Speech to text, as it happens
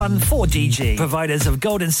4DG, providers of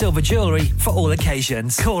gold and silver jewellery for all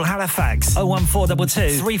occasions. Call Halifax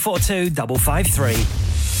 01422 342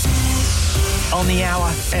 553. On the hour,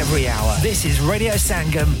 every hour. This is Radio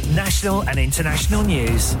Sangam, national and international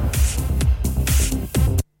news.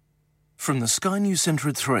 From the Sky News Centre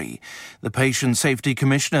at 3, the Patient Safety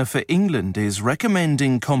Commissioner for England is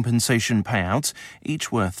recommending compensation payouts,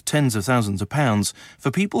 each worth tens of thousands of pounds,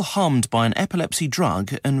 for people harmed by an epilepsy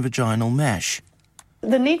drug and vaginal mesh.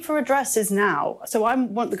 The need for redress is now, so I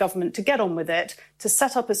want the government to get on with it, to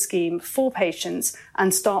set up a scheme for patients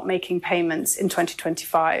and start making payments in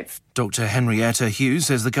 2025. Dr Henrietta Hughes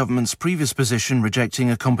says the government's previous position rejecting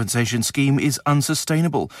a compensation scheme is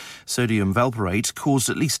unsustainable. Sodium valproate caused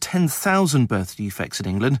at least 10,000 birth defects in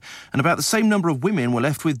England, and about the same number of women were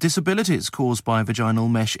left with disabilities caused by vaginal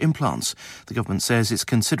mesh implants. The government says it's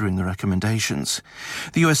considering the recommendations.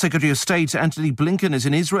 The US Secretary of State Antony Blinken is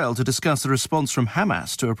in Israel to discuss the response from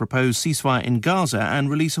Hamas to a proposed ceasefire in Gaza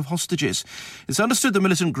and release of hostages. It's understood the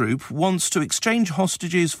militant group wants to exchange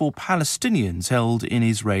hostages for Palestinians held in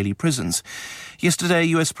Israeli prisons. Yesterday,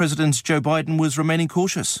 US President Joe Biden was remaining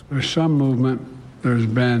cautious. There's some movement. There's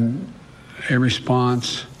been a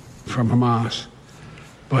response from Hamas,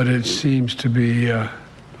 but it seems to be a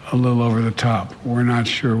little over the top. We're not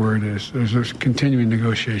sure where it is. There's a continuing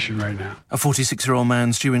negotiation right now. A 46-year-old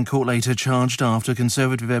man's due in court later charged after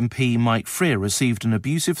Conservative MP Mike Freer received an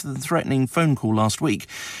abusive and threatening phone call last week.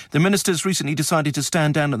 The minister's recently decided to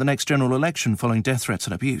stand down at the next general election following death threats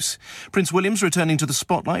and abuse. Prince William's returning to the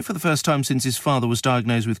spotlight for the first time since his father was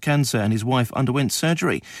diagnosed with cancer and his wife underwent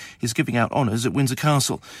surgery. He's giving out honours at Windsor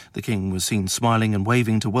Castle. The King was seen smiling and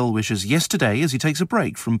waving to well-wishers yesterday as he takes a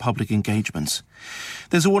break from public engagements.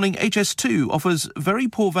 There's a warning HS2 offers very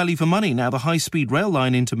poor value for money now the high-speed rail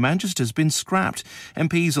line into Manchester has been scrapped.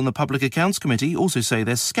 MPs on the Public Accounts Committee also say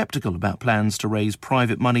they're sceptical about plans to raise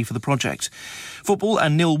private money for the project. Football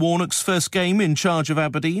and Neil Warnock's first game in charge of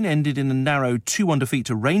Aberdeen ended in a narrow 2-1 defeat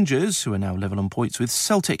to Rangers, who are now level on points with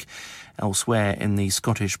Celtic. Elsewhere in the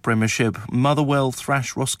Scottish Premiership, Motherwell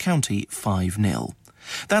thrashed Ross County 5-0.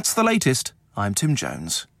 That's the latest. I'm Tim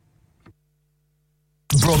Jones.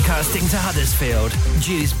 Broadcasting to Huddersfield,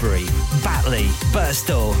 Dewsbury, Batley,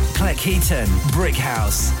 Birstall, Cleckheaton,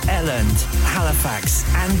 Brickhouse, Elland, Halifax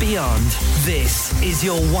and beyond. This is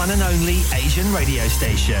your one and only Asian radio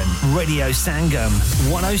station. Radio Sangam,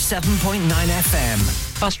 107.9 FM.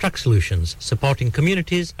 Fast Track Solutions, supporting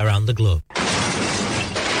communities around the globe.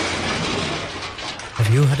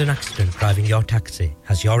 Have you had an accident driving your taxi?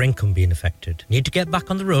 Has your income been affected? Need to get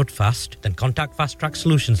back on the road fast? Then contact Fast Track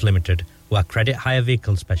Solutions Limited, who are credit hire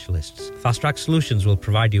vehicle specialists. Fast Track Solutions will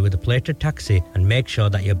provide you with a plated taxi and make sure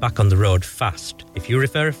that you're back on the road fast. If you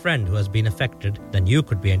refer a friend who has been affected, then you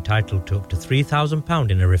could be entitled to up to £3,000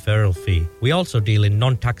 in a referral fee. We also deal in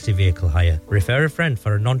non-taxi vehicle hire. Refer a friend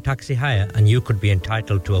for a non-taxi hire and you could be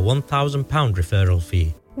entitled to a £1,000 referral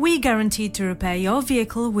fee. We guarantee to repair your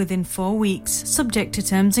vehicle within 4 weeks, subject to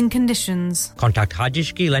terms and conditions. Contact Haji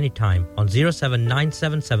Shkil anytime on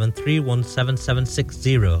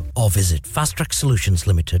 07977317760 or visit Fast Track Solutions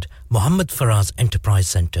Limited, Mohammed Faraz Enterprise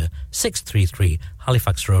Centre, 633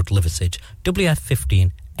 Halifax Road, Liversedge,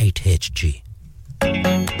 WF15 8HG.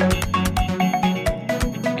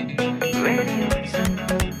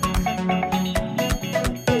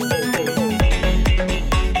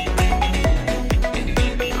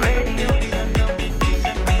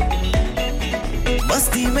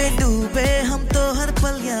 मस्ती में डूबे हम तो हर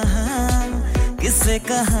पल यहाँ किससे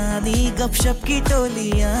कहानी गपशप की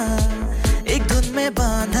टोलियाँ एक धुन में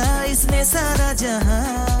बांधा इसने सारा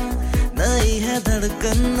जहां नई है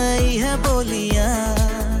धड़कन नई है बोलियाँ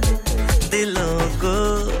दिलों को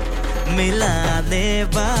मिलाने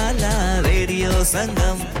वाला रेडियो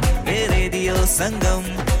संगम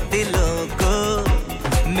दिलों को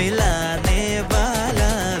मिलाने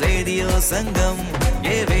वाला रेडियो संगम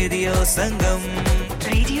ये रेडियो संगम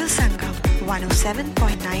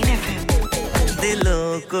 107.9 FM दिलों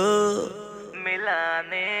को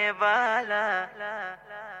मिलाने वाला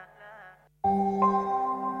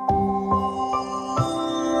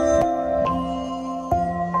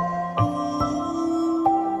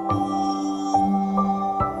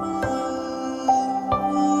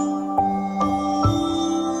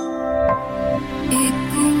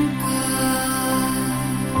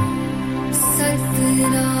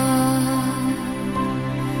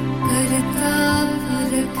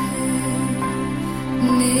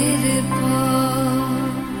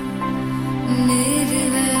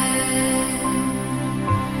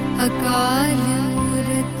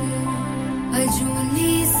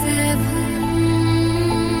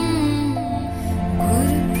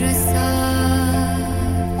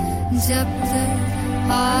जब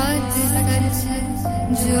तक आद सच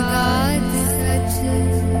जुगाद सच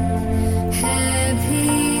है भी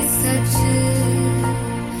सच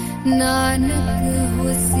नानक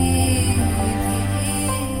होसी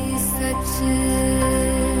भी सच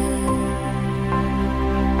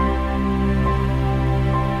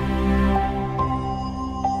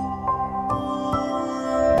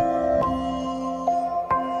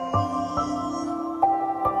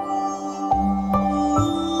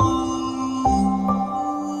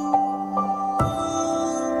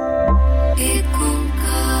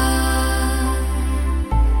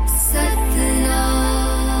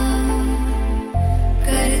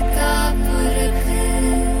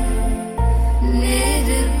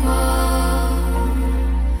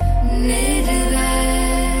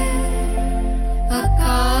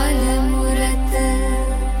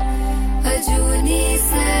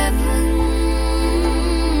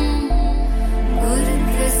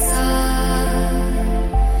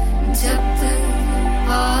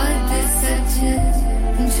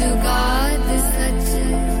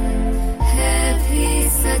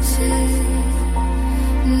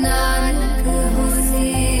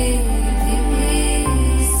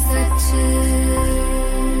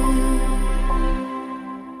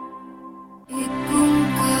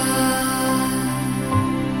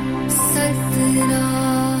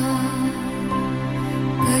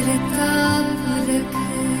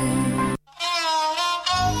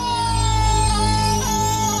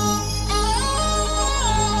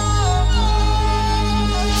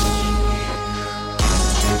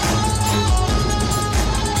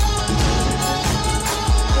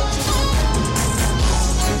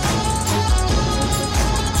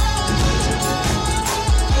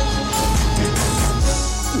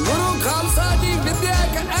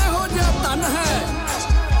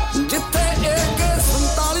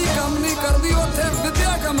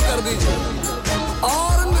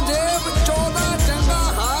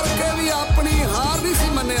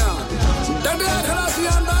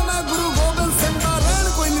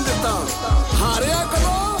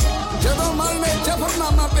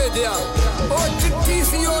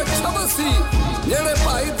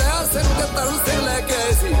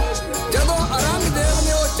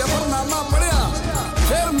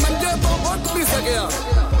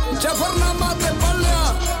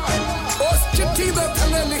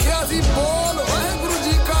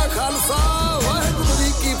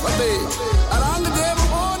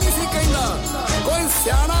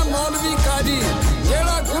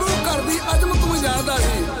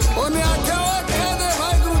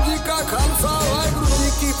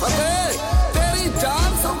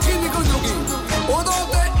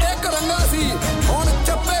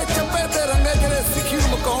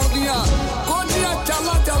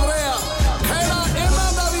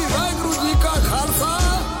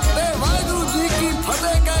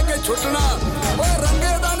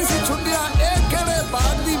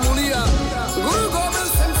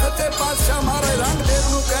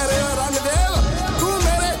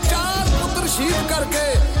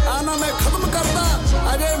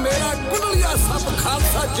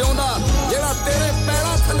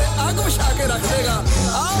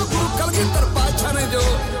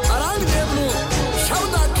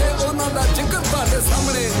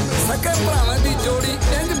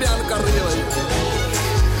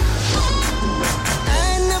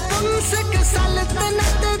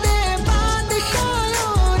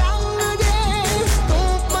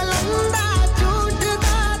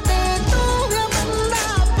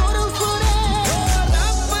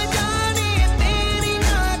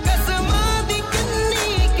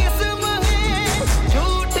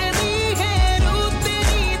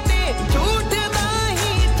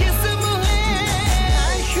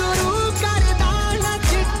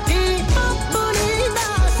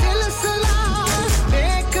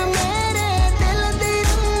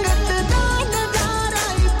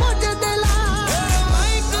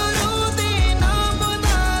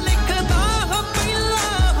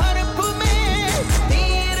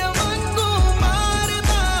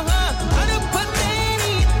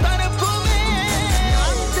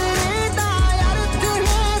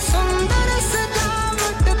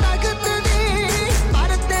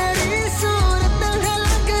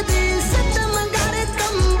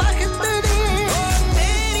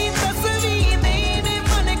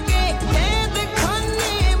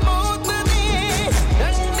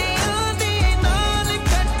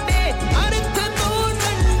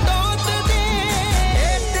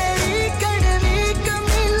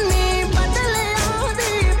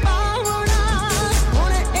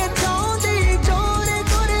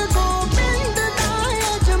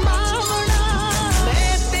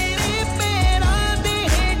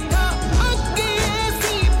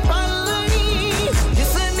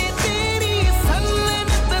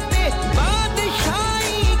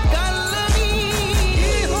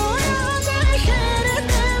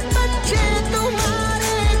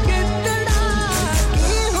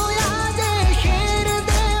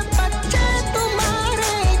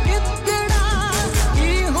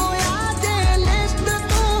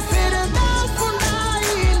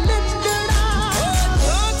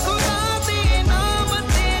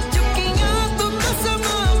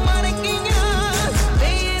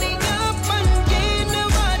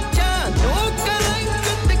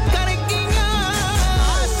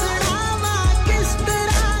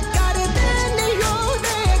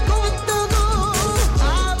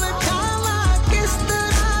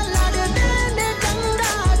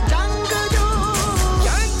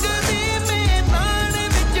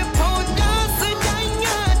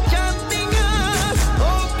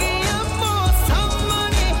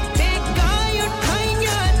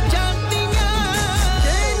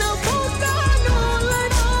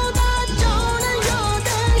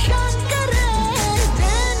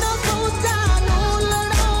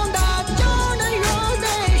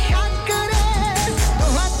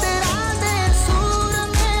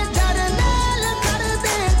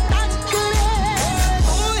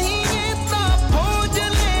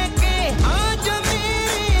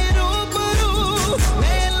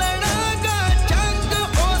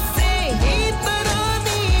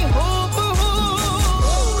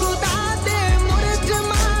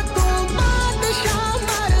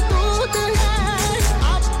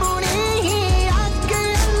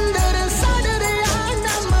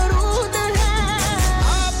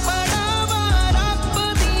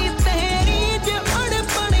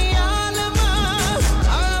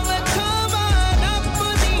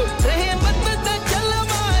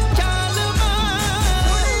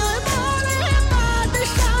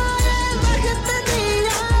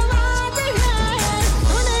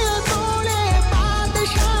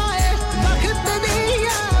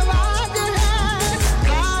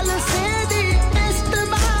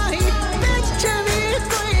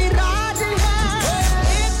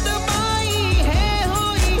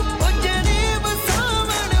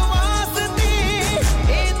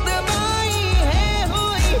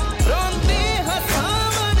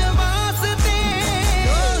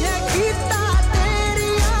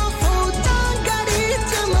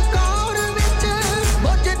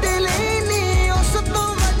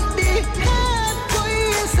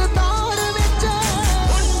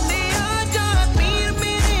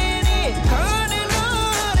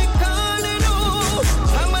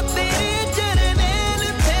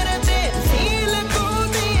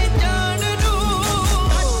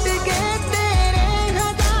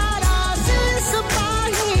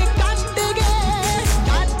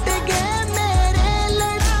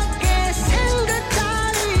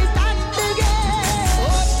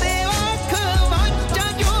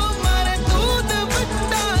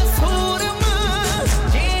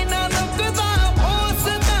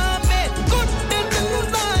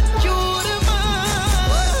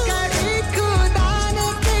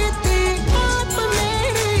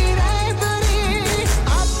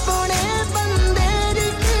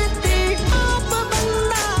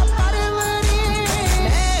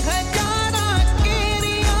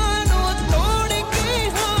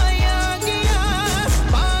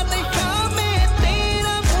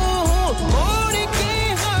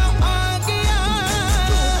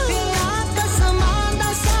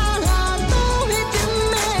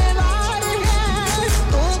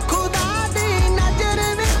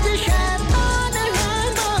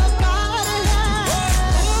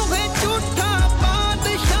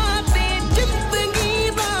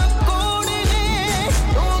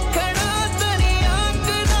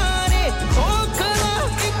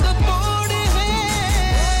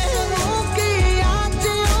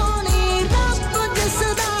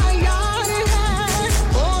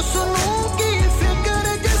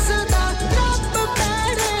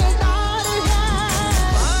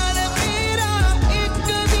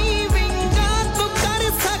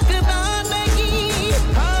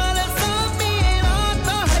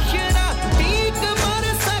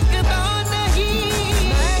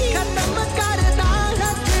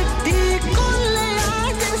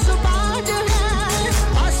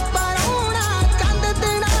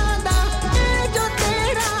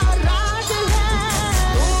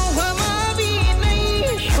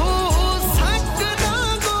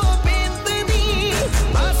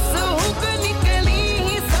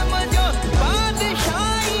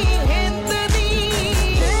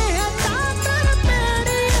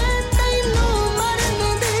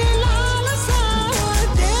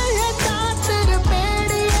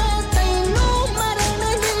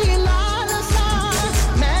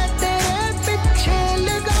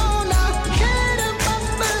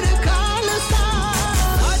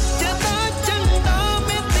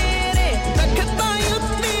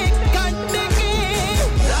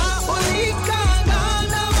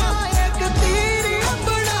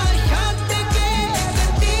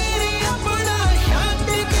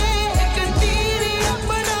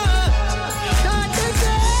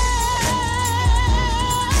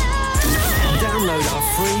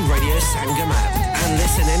free Radio Sangam app and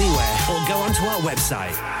listen anywhere or go onto our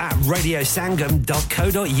website at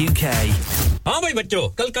radiosangam.co.uk. हाँ भाई बच्चों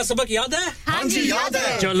कल का सबक याद है हाँ जी याद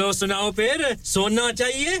है चलो सुनाओ फिर सोना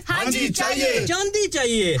चाहिए हाँ जी चाहिए चांदी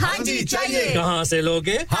चाहिए हाँ जी चाहिए कहाँ से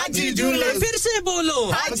लोगे हाजी जूलर्स फिर से बोलो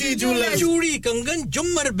हाजी जूलर्स चूड़ी कंगन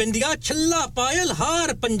झुमर बिंदिया छल्ला पायल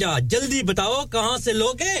हार पंजा जल्दी बताओ कहाँ से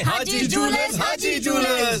लोगे हाजी जूलर्स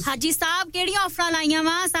हाजी साहब केड़ी ऑफर लाईया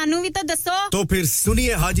वा सानू भी तो दसो तो फिर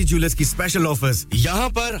सुनिए हाजी जूलर्स की स्पेशल ऑफर्स यहाँ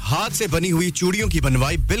पर हाथ से बनी हुई चूड़ियों की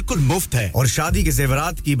बनवाई बिल्कुल मुफ्त है और शादी के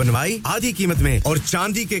जेवरात की बनवाई आधी कीमत में और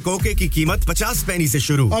चांदी के कोके की कीमत 50 पैसे से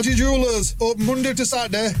शुरू Haji Jewellers open Monday to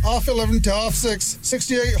Saturday 11:30 to 6:30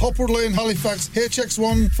 68 Hopwood Lane Halifax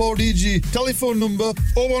HX1 4DG telephone number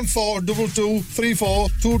 01422 34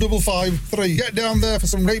 2553 get down there for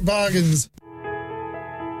some great bargains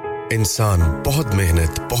इंसान बहुत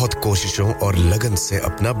मेहनत बहुत कोशिशों और लगन से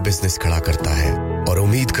अपना बिजनेस खड़ा करता है और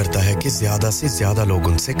उम्मीद करता है कि ज्यादा से ज्यादा लोग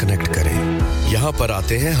उनसे कनेक्ट करें यहाँ पर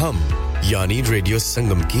आते हैं हम यानी रेडियो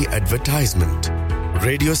संगम की एडवर्टाइजमेंट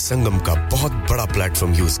रेडियो संगम का बहुत बड़ा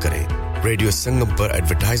प्लेटफॉर्म यूज करें रेडियो संगम पर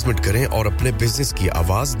एडवर्टाइजमेंट करें और अपने बिजनेस की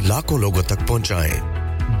आवाज लाखों लोगों तक पहुंचाएं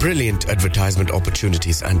Brilliant advertisement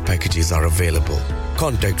opportunities and packages are available.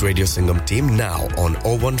 Contact Radio Singham team now on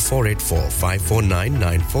 01484 549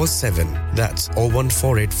 947. That's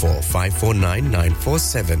 01484 549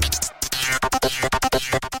 947.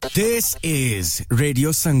 This is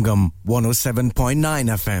Radio Singham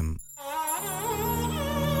 107.9 FM.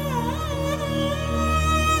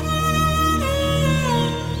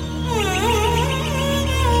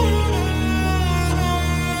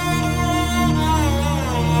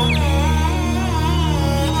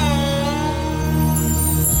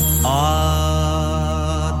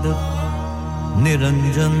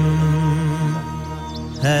 Niranjan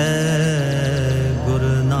है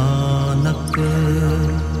गुरु नानक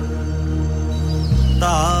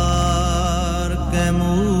तार के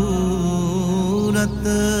मूरत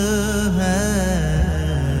है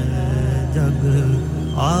जग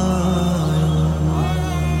आया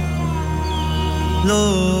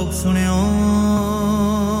लोग सुनियो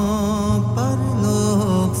पर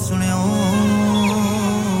लोग सुनियो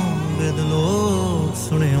वेद लोग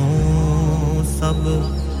सुनियो सब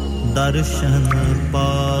दर्शन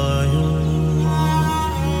पायो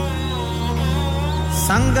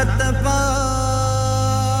संगत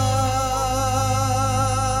पार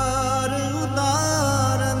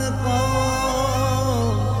उदारन पाओ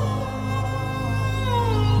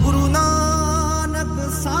गुरु नानक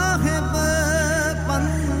साहिब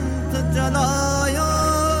पंथ चलायो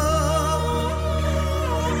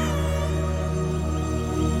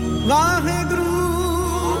वाहिगुरु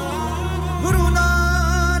गुरु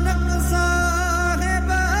नानक साहिब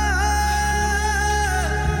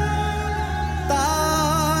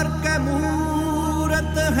तार के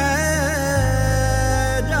मूरत है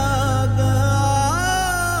जाग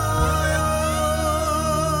आयो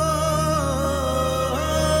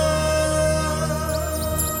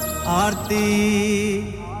आरती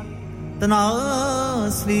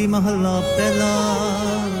तनासरी महला पहला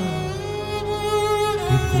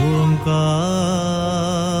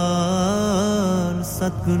ओंकार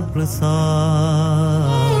सतगुर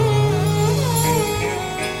प्रसाद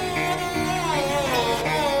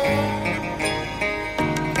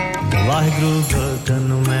वाहिगुरु गगन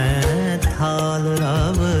में थाल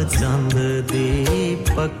रव चंद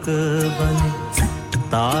दीपक बन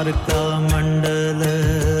तारका मंडल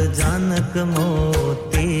जनक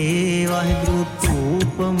मोती वाहिगुरु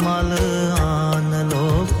धूप मल आन लो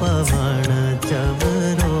पवन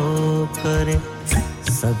चवरो करे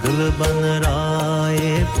सगल बन राय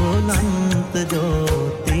फुलंत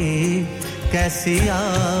ज्योति कैसी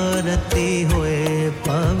आरती होए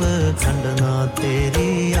पव खंडना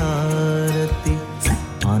तेरी आरती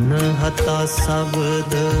अनहता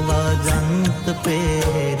शब्द वाजंत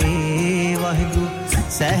पेरी वाहिगुरु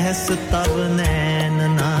सहस तब नैन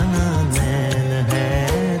नाना नैन है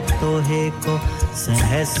तोहे को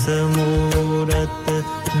सहस मूरत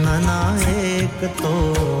नना एक तो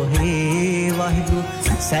ही वाहिगुरु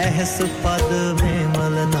सहस पद में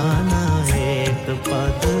मल नाना एक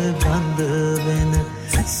पद गंध बिन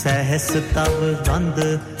सहस तब गंध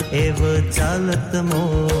एव चलत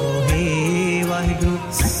मोही वाहिगुरु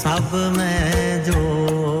सब में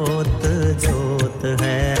जोत जोत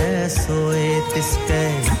है सोए तिसके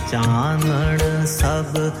चानण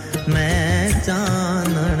सब में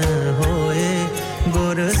चानण होए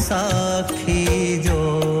गुर साखी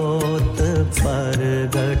जोत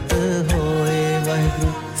परगट होए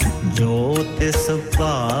वाहिगुरु ज्योतिष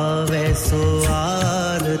पावे सो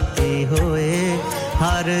आरती होए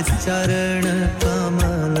हर चरण कमल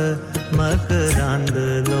मकरंद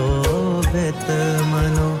लोभित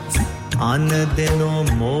मनो अन दिनो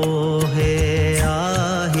मोहे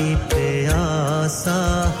आही प्यासा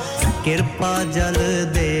कृपा जल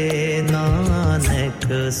दे नानक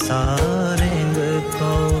सारंग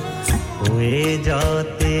को हुए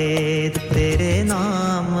जाते तेरे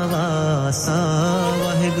नाम वासा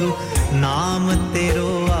वाहिगुरु नाम तेरो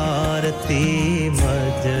आरती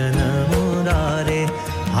भजन मुरारे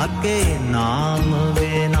हके नाम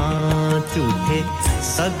बिना झूठे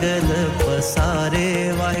सगल पसारे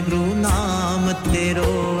वाहिगुरु नाम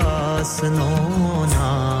तेरो आसनो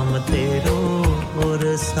नाम तेरो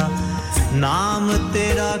उरसा नाम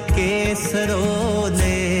तेरा केसरो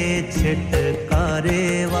ले छिटकारे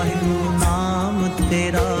वाहिगुरु नाम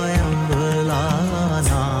तेरा अंबला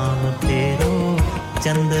नाम तेरो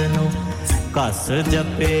चंदनो कस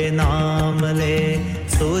जपे नाम ले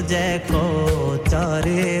तुझे को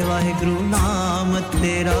चारे वाहिगुरु नाम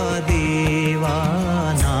तेरा दीवा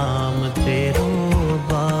नाम तेरो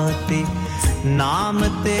बाती नाम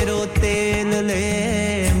तेरो तेल ले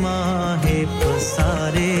माहे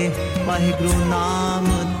पसारे वाहिगुरु नाम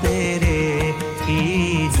तेरे की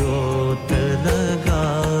जोत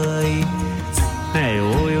लगाई है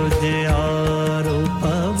ओ उजियारो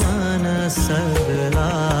पवन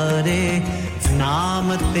सगलारे नाम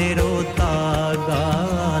तेरो तागा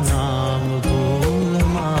नाम फूल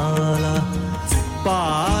माला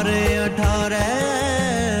पार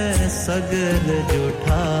 18 सगल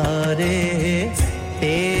जुठारे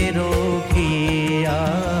तेरो किया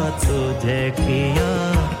तुझे किया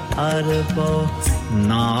अरबो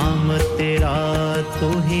नाम तेरा तू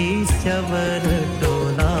ही चवर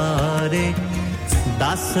डोलारे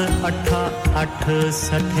 10 8 8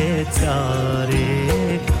 60 चारे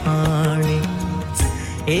खानी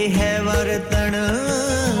ए है वर्तन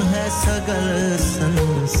है सगल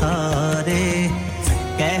संसारे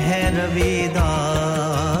कह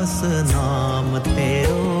रविदास नाम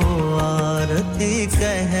तेरो आरती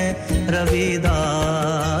कह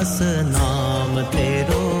रविदास नाम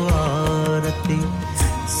तेरो आरती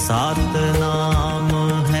सात नाम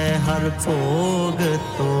है हर भोग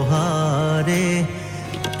तोहारे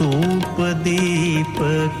धूप दीप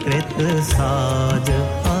कृत साज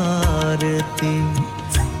आरती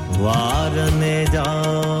वार में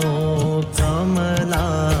जाओ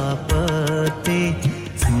कमलापति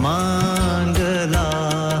मांगला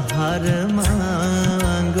हर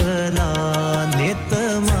मांगला नित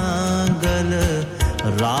मांगल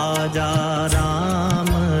राजा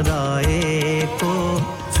राम राय को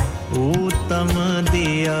उत्तम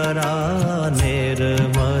दियरा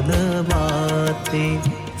निर्मल बाती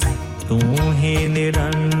तू ही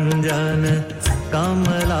निरंजन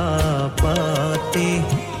कमलापति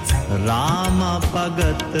राम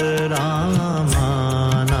भगत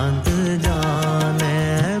रामानंद जाने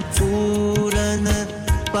पूरन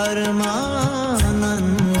परमानंद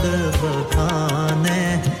बखाने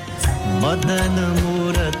मदन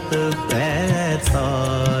मूरत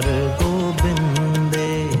पैतार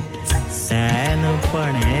गोबिंदे सैन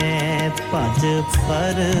पणे भज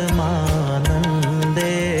परमानंदे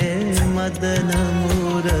मदन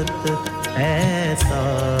मूरत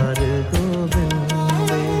पैतार गोबिंदे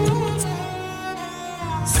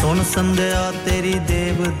सुन संध्या तेरी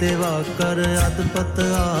देव देवा कर अदपत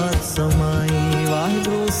आद समाई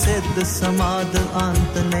वाहिगुरु सिद्ध समाद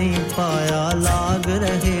अंत नहीं पाया लाग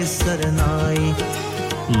रहे सरनाई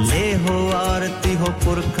ले हो आरती हो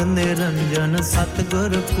पुरख निरंजन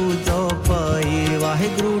सतगुर पूजो पाई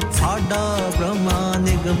वाहिगुरु ठाडा ब्रह्मा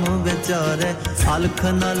निगम विचारे अलख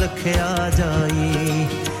न लखया जाई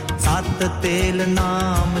सत तेल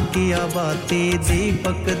नाम किया बाती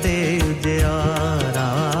दीपक दे उजियारा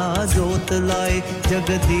जोत लाए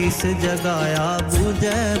जगदीश जगाया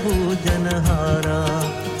बूझे बूझनहारा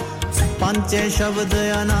पंचे शब्द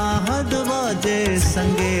अनाहद बाजे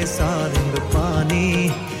संगे सारंग पानी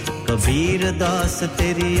कबीर दास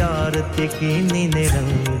तेरी आरती कीनी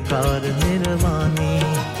निरंकार निर्वाणी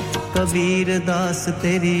कबीर दास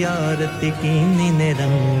तेरी आरती कीनी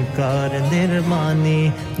निरंकार निर्मानी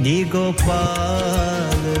जी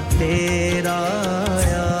गोपाल तेरा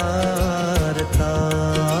आरता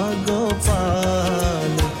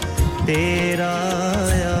गोपाल तेरा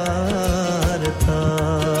आरता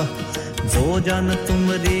जो जन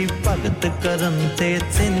तुमरी भगत करम ते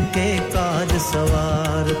तिनके काज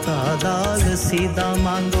सवारता दाग सीधा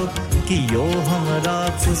मांगो कियो हमरा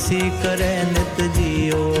खुशी करे नित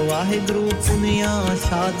जियो वाहिगुरु पुनिया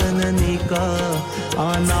शादन नीका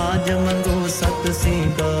अनाज मंगो सत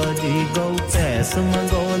सिंगा जी गौ पैस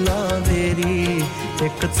मंगो लावेरी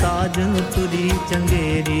एक ताजन तुरी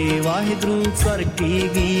चंगेरी वाहिगुरु कर की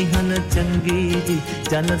गी हन चंगी जी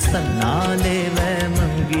जन सन्ना ले वे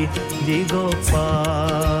मंगी जी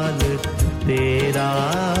गोपाल तेरा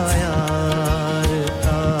यार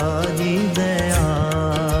ताजी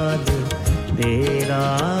दयाल तेरा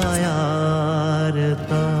यार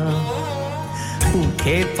ता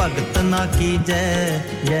भूखे भगत ना कीजै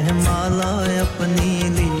यह माला अपनी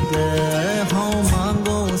लीजै हाँ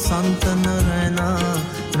मांगो संतन रहना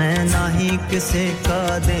मैं नाही किसे का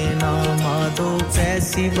देना मादो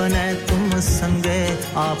कैसी बने तुम संगे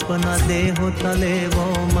आप न दे हो तले वो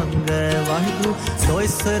मंगे वाहिगुरु दो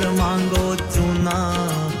सर मांगो चूना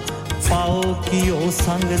पाओ कियो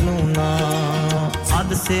संग लूना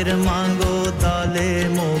अध सिर मांगो दाले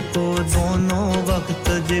मोको दोनों वक्त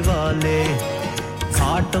जिवाले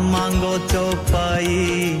खाट मांगो चौपाई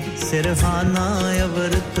सिरहाना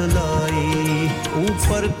अवरत लाई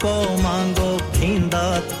ऊपर को मांगो खींदा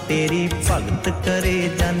तेरी भगत करे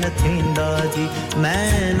जन थींदा जी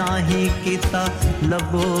मैं नाही कीता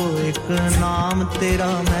लबो एक नाम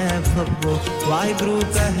तेरा मैं फबो वाहिगुरु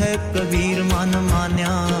कहे कबीर मन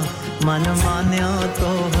मान्या तो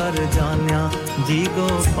हर जान्या जी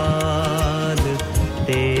गोपाल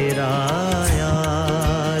तेरा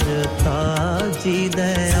यार ताजी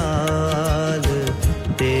दयाल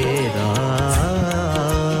तेरा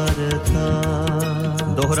था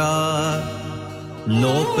दोहरा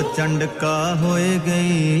लोक चंडका होए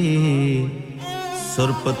गई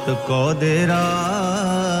सुरपत को दे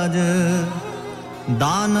राज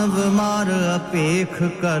दानव मार अपेख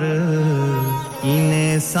कर इने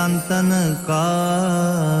संतन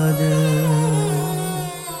काज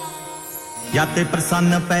याते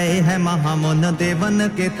प्रसन्न पए है महामुन देवन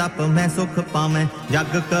के तप में सुख पावे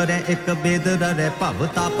जग करे एक बेद रे भव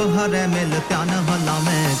ताप हरे मिल ध्यान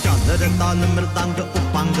हलावे चांदर ताल मृदंग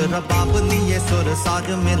उपंग रबाब लिए सुर साज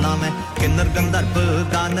मिलावे किन्नर गंधर्व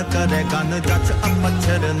गान करे गान जच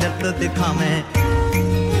अपक्षर नृत्य दिखावे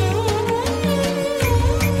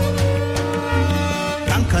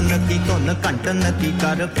खन की धुन कंटन की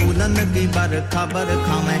कर फूलन की बर खबर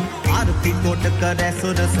खावे आरती कोट करे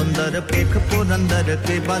सुर सुंदर पेख पुरंदर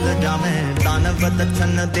के बल जावे दानव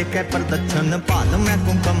दक्षन देखे प्रदक्षन पाल में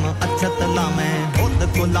कुंकुम अक्षत लावे होत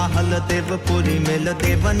कोलाहल देवपुरी मिल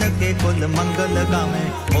देवन के कुल मंगल गावे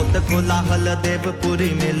होत कोलाहल देवपुरी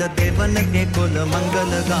मिल देवन के कुल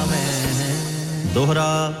मंगल गावे दोहरा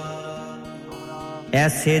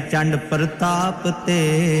ऐसे चंड प्रताप ते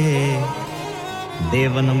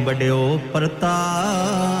देवन बड़ो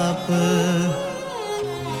प्रताप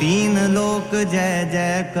तीन लोक जय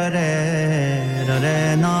जय करे रे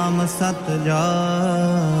नाम सत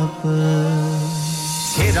जाप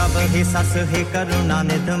हे रब हे सस हे करुणा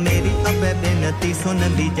निध मेरी अब बिनती सुन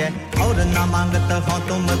लीजै और ना मांगत हो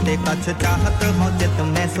तुम ते कछ चाहत हो जित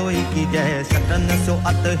मैं सोई की जय शतन सो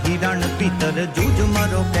अत हिरण पीतर जूझ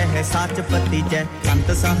मरो कह साच पति जय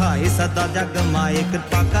संत सहाय सदा जग माए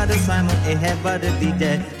कृपा कर स्वयं एह वर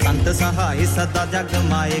दीजै संत सहाय सदा जग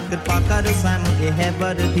माए कृपा कर स्वयं एह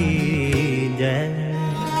वर दीजै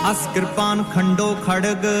अस कृपान खंडो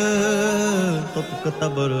खड़ग तुपक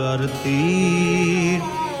तबर अरती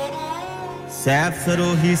सैफ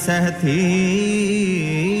सरोही सहथी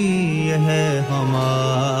यह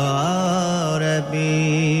हमारे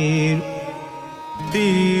वीर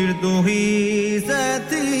तीर तुही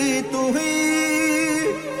सहथी तुही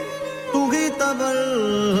तबर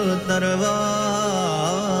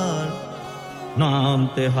तरवार नाम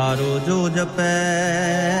तिहारो जो जपै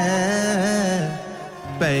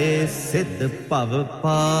पै सिद्ध भव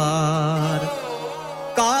पार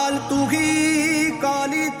काल तुही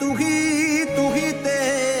काली तुही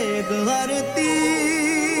तेग हरती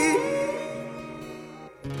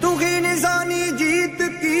तुही निशानी जीत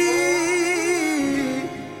की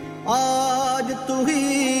आज तुही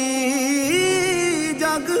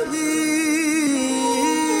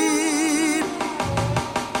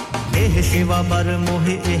शिवा बर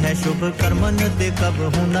मोहि एह शुभ कर्मन ते कब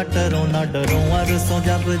हूँ न डरो अरसों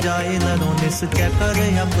जब जाए लरो निश्चय कर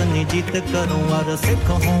अपनी जीत करो अर सिख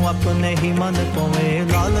हूँ अपने ही मन को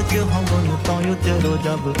लालच हूँ गुन तो उतरो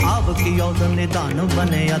जब आव की औद निदान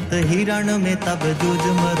बने अत हिरण में तब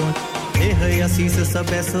जूझ मरो देह आशीष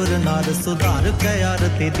सबे सुर नार सुधार के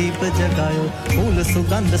आरती दीप जगायो फूल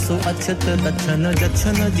सुगंध सु अक्षत दक्षन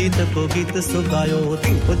जक्षन जीत को गीत सुगायो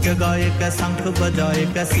धूप जगाए कै शंख बजाए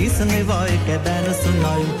कै शीस निवाए कै बैन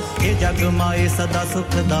सुनायो हे जग माए सदा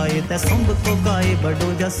सुख दाए तै सुंभ को गाए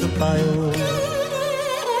बड़ो जस पायो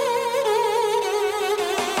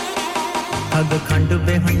खग खंड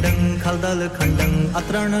बेहंडं खलदल खंडं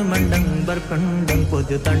अत्रण मंडं बरकंडं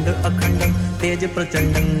पुज दंड अखंडं तेज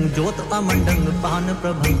प्रचंडं ज्योत अमंडं पान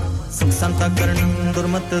प्रभं सुख संतकरणं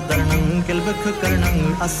दुर्मत दरणं किलबख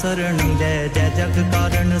करणं असरणं जय जय जग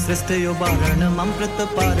कारण सृष्टि उबारण मम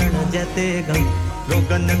प्रतपारण जयते गं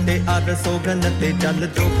रोगन ते आर सोगन ते जल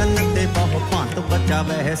जोगन ते बहु पांत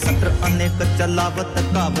बचावे है सत्र अनेक चलावत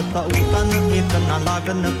कावत उतन एक न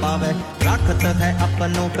लागन पावे राखत है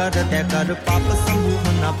अपनों कर दे कर पाप समूह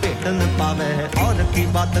न पेटन पावे है और की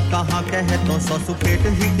बात कहाँ कहे तो सौ सुपेट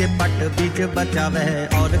ही के पट बीच बचावे है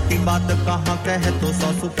और की बात कहाँ कहे तो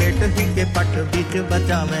सौ सुपेट ही के पट बीच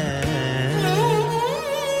बचावे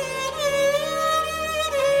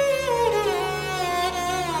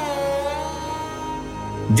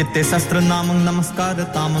जिते शस्त्र नामं नमस्कार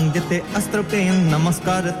तामं जिते अस्त्र पेयं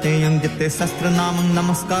नमस्कार तेयं जिते शस्त्र नामं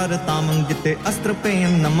नमस्कार तामं जिते अस्त्र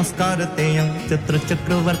पेयं नमस्कार तेयं चत्र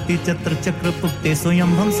चक्रवर्ती चत्र चक्र पुक्ते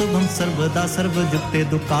स्वयंभं शुभं सर्वदा सर्वजुक्ते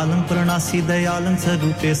दुकालं प्रणासी दयालं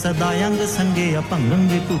स्वरूपे सदायंग संगे अपंगं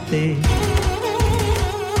विकुते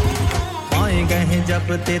गए जब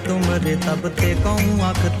ते तुम रे तब ते कहूँ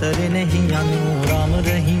आँख तरे नहीं आनू राम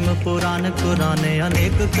रहीम पुराण कुराने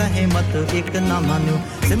अनेक कहे मत एक न मान्यो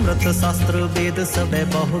सिमरत शास्त्र वेद सबे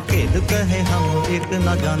बहु खेद कहे हम एक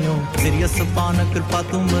न जान्यो सिरियस पान कृपा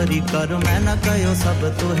तुम्हारी कर मैं न कहो सब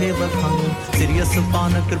तोहे बखान्यो सिरियस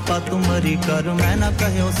पान कृपा तुम्हारी कर मैं न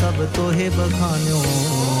कहो सब तोहे बखान्यो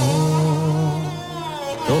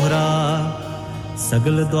तोहरा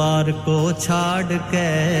सगल द्वार को छाड़ के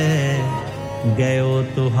गयो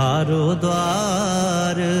तुहारो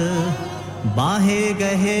द्वार बाहे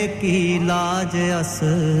गहे की लाज अस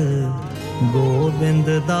गोविंद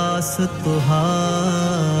दास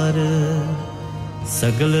तुहार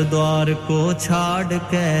सगल द्वार को छाड़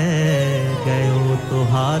के गयो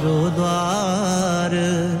तुहारो द्वार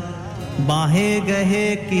बाहे गहे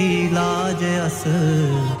की लाज अस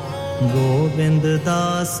गोविंद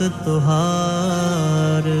दास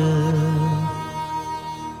तुहार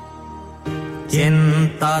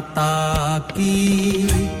चिंता ताकी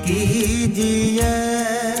कीजिए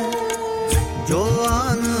जो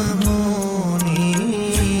अनहोनी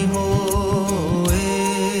होए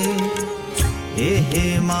यह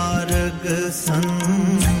मार्ग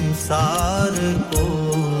संसार को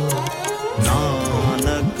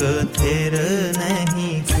नानक थिर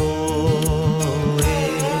नहीं कोए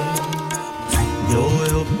जो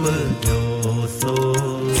उपजो सो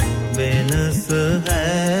बिनस है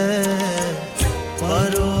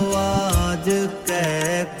परवाज के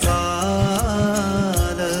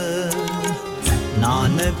कार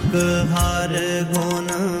नानक हर गुण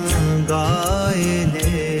गाए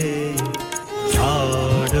ले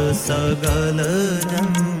छाड़ सगल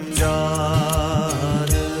जंजार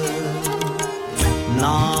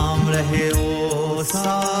नाम रहे ओ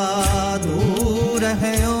साधु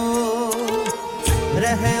रहे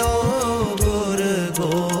ओ गुर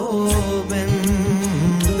गोविंद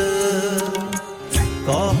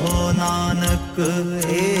कहो नानक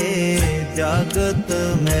ए जगत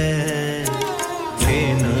में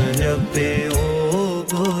बिन जपे ओ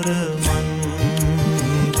गुर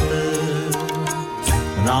मंत्र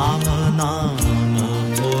राम नाम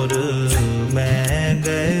गुर मैं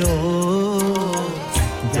गयो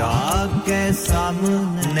जाके सम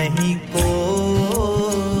नहीं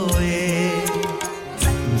कोए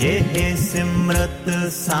जे सिमरत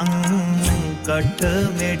संकट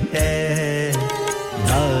मिटे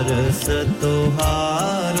दरस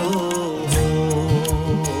तुहारो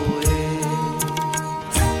होए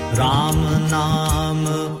राम नाम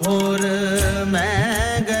और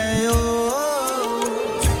मैं गयो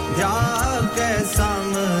जाके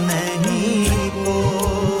सम नहीं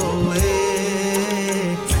कोए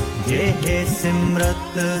जे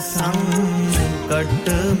सिमरत संकट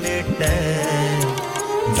मिटे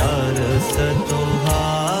दरस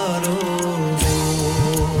तुहारो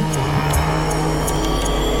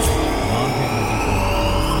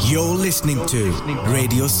You're listening to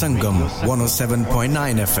Radio Sangam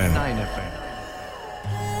 107.9 FM.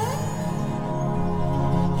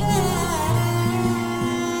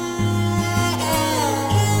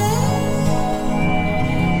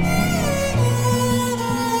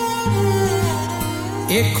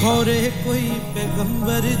 एक और कोई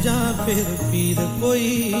पैगंबर जा फिर पीर कोई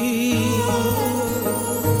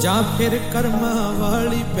ਜਾਂ ਫਿਰ ਕਰਮਾਂ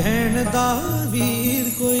ਵਾਲੀ ਭੈਣ ਦਾ ਵੀਰ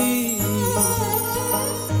ਕੋਈ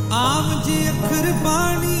ਆਮ ਜੀ ਅੱਖਰ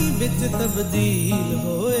ਬਾਣੀ ਵਿੱਚ ਤਬਦੀਲ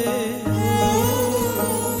ਹੋਏ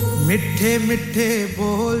ਮਿੱਠੇ ਮਿੱਠੇ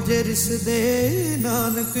ਬੋਲ ਜੇ ਰਿਸਦੇ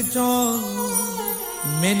ਨਾਨਕ ਚੋਂ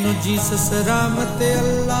ਮੈਨੂੰ ਜੀਸਸ ਰਹਿਮਤ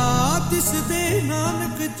ਅੱਲਾ ਦਿਸਦੇ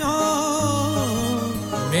ਨਾਨਕ ਚੋਂ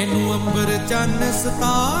ਮੈਨੂੰ ਅੰਬਰ ਚੰਨ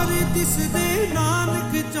ਸਿਤਾਰੇ ਦਿਸਦੇ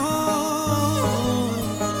ਨਾਨਕ ਚੋਂ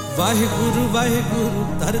ਵਾਹਿਗੁਰੂ ਵਾਹਿਗੁਰੂ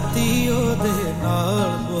ਧਰਤੀ ਉਹਦੇ ਨਾਲ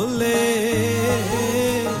ਬੋਲੇ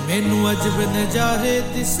ਮੈਨੂੰ ਅਜਬ ਨਜ਼ਾਰੇ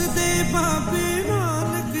ਦਿਸਦੇ ਬਾਬੇ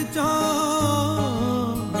ਨਾਨਕ ਚੋਂ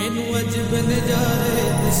ਮੈਨੂੰ ਅਜਬ ਨਜ਼ਾਰੇ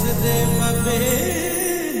ਦਿਸਦੇ ਬਾਬੇ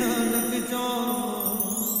ਨਾਨਕ ਚੋਂ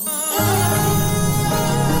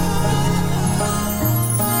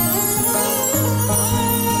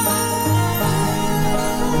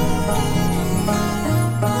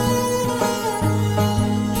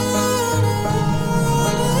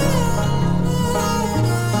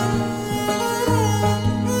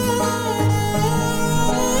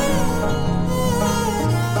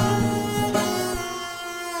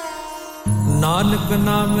ਨਾਨਕ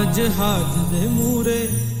ਨਾਮ ਜਹਾਜ਼ ਦੇ ਮੂਰੇ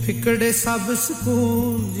ਫਿਕੜੇ ਸਭ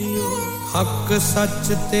ਸਕੂਨ ਜਿਓ ਹੱਕ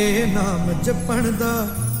ਸੱਚ ਤੇ ਨਾਮ ਜਪਣ ਦਾ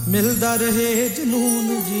ਮਿਲਦਾ ਰਹੇ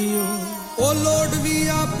ਜਨੂਨ ਜਿਓ ਉਹ ਲੋੜ ਵੀ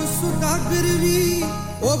ਆਪ ਸੁਦਾਗਰ ਵੀ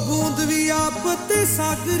ਉਹ ਬੂੰਦ ਵੀ ਆਪ ਤੇ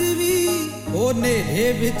ਸਾਗਰ ਵੀ ਉਹ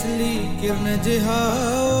ਨੇਰੇ ਵਿਚਲੀ ਕਿਰਨ ਜਿਹਾ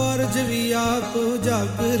ਅਰਜ ਵੀ ਆਪ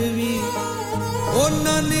ਉਜਾਗਰ ਵੀ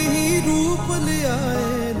ਉਹਨਾਂ ਨੇ ਹੀ ਰੂਪ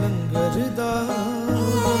ਲਿਆਏ ਲੰਗਰ ਦਾ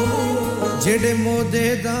ਜਿਹੜੇ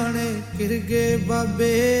ਮੋਦੇ ਦਾਣੇ ਕਿਰਗੇ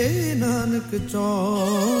ਬਾਬੇ ਨਾਨਕ ਚੋਂ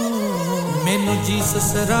ਮੈਨੂੰ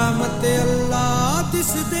ਜੀਸਸ ਰਹਿਮਤ ਅੱਲਾ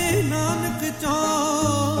ਦਿਸਦੇ ਨਾਨਕ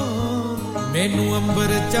ਚੋਂ ਮੈਨੂੰ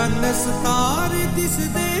ਅੰਬਰ ਚੰਨ ਸਿਤਾਰੇ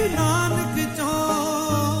ਦਿਸਦੇ ਨਾਨਕ ਚੋਂ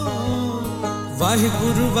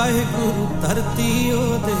ਵਾਹਿਗੁਰੂ ਵਾਹਿਗੁਰੂ ਧਰਤੀ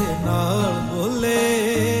ਉਹਦੇ ਨਾਲ ਬੋਲੇ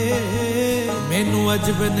ਮੈਨੂੰ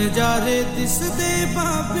ਅਜਬ ਨਜ਼ਾਰੇ ਦਿਸਦੇ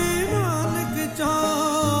ਬਾਬੇ ਨਾਨਕ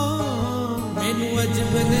ਚੋਂ ਮੈਨੂੰ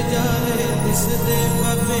ਅਜਬ ਨਜ਼ਾਰੇ ਦਿਸਦੇ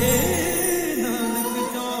ਬਾਬੇ ਨਾਨਕ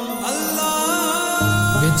ਚੋਂ ਅੱਲਾ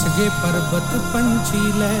ਵਿਚ ਗਏ ਪਰਬਤ ਪੰਛੀ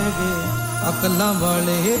ਲੈ ਗਏ ਅਕਲਾਂ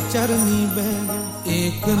ਵਾਲੇ ਚਰਨੀ ਬਹਿ ਗਏ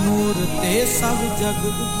ਏਕ ਨੂਰ ਤੇ ਸਭ ਜਗ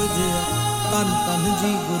ਉਪਜਿਆ ਤਨ ਤਨ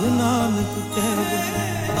ਜੀ ਗੁਰੂ ਨਾਨਕ ਕਹਿ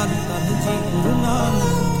ਗਏ ਤਨ ਤਨ ਜੀ ਗੁਰੂ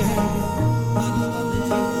ਨਾਨਕ ਕਹਿ ਗਏ ਤਨ ਤਨ ਜੀ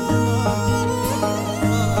ਗੁਰੂ ਨਾਨਕ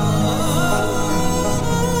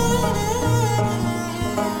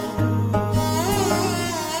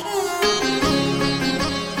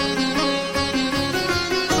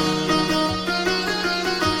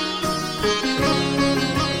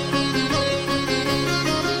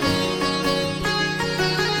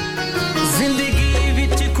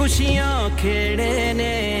ਖੁਸ਼ੀਆਂ ਖੇੜੇ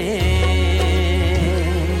ਨੇ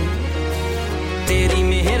ਤੇਰੀ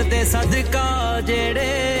ਮਿਹਰ ਦੇ ਸਦਕਾ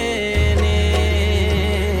ਜਿਹੜੇ ਨੇ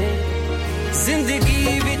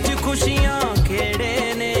ਜ਼ਿੰਦਗੀ ਵਿੱਚ ਖੁਸ਼ੀਆਂ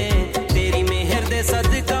ਖੇੜੇ ਨੇ ਤੇਰੀ ਮਿਹਰ ਦੇ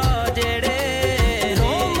ਸਦਕਾ ਜਿਹੜੇ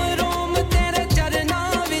ਰੋਮ ਰੋਮ ਤੇਰੇ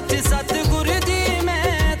ਚਰਨਾਂ ਵਿੱਚ ਸਤਿਗੁਰ ਜੀ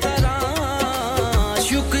ਮੈਂ ਤਰਾਂ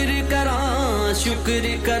ਸ਼ੁਕਰ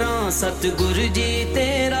ਕਰਾਂ ਸਤਿਗੁਰ ਜੀ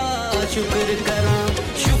ਤੇਰਾ ਸ਼ੁਕਰ ਕਰਾਂ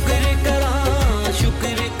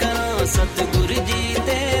ਸਤਿਗੁਰ ਜੀ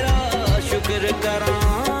ਤੇਰਾ ਸ਼ੁਕਰ ਕਰਾਂ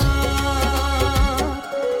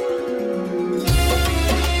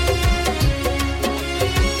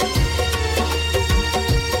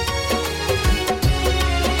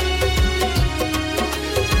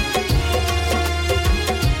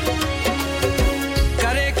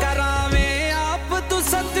ਕਰੇ ਕਰਾਵੇਂ ਆਪ ਤੂੰ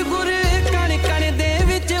ਸਤਿਗੁਰ ਕਣ ਕਣ ਦੇ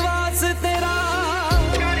ਵਿੱਚ ਵਾਸ ਤੇਰਾ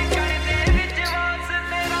ਕਣ ਕਣ ਦੇ ਵਿੱਚ ਵਾਸ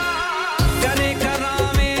ਤੇਰਾ ਕਰੇ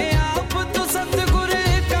ਕਰਾਵੇਂ ਆਪ ਤੂੰ ਸਤਿਗੁਰ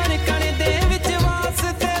ਕਣ ਕਣ ਦੇ ਵਿੱਚ ਵਾਸ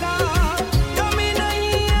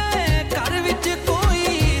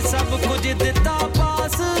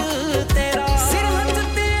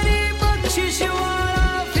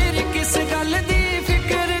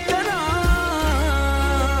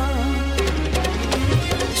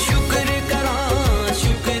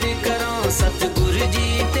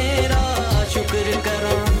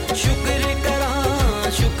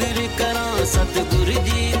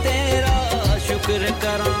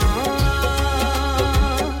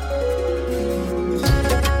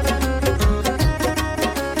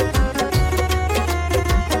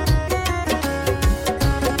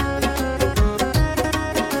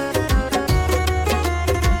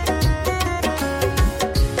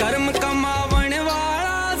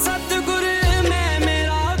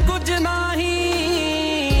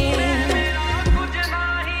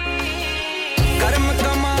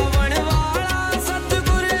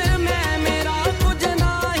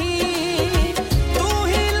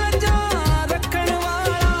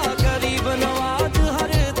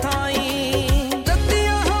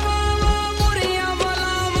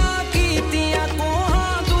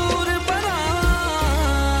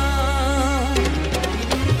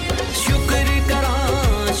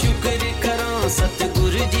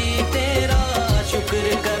सतगुर जी तेरा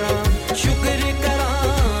शुक्र करा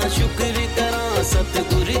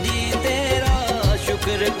सतगुर जी तेरा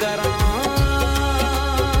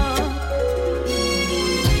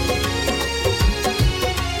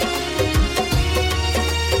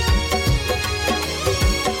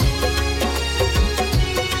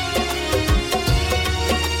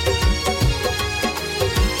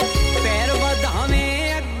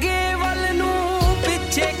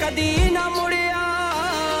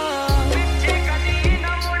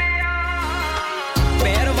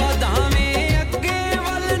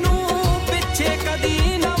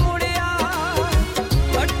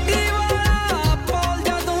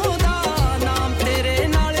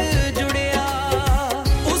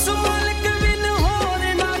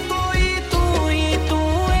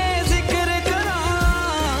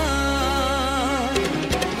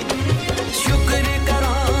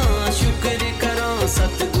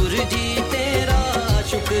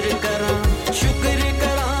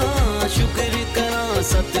शुक्र करा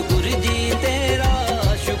सतगुर जी तेरा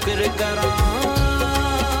शुक्र करा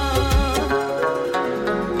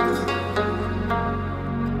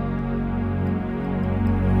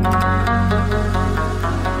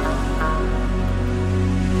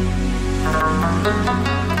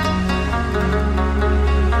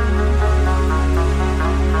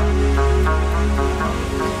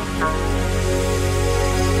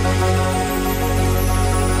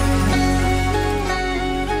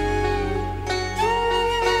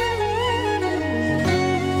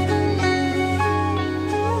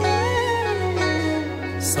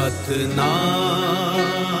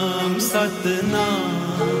सतनाम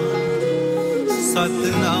सतनाम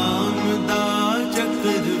सतनाम दा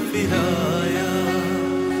चक्र फिराया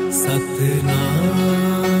सतनाम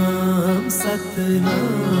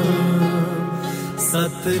सतनाम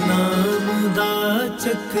सतनाम दा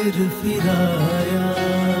चक्र फिराया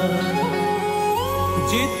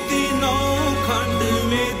जिति नौ खंड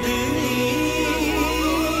में दिनी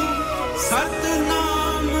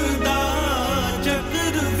सतनाम दा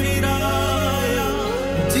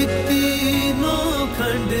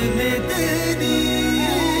खंड में तेरी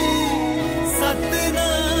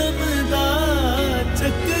सतनाम दा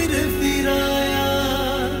चक्र फिराया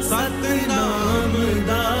सतनाम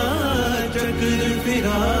दा चक्र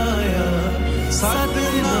फिराया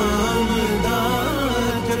सतनाम दा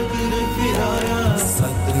चक्र फिराया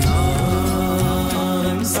सतनाम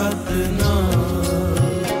सतनाम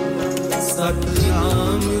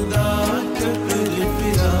सतनाम दा चक्र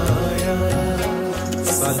फिराया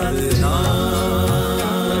सतनाम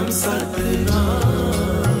सतनाम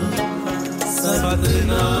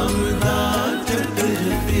सतनाम दा चक्र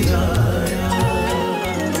फिराया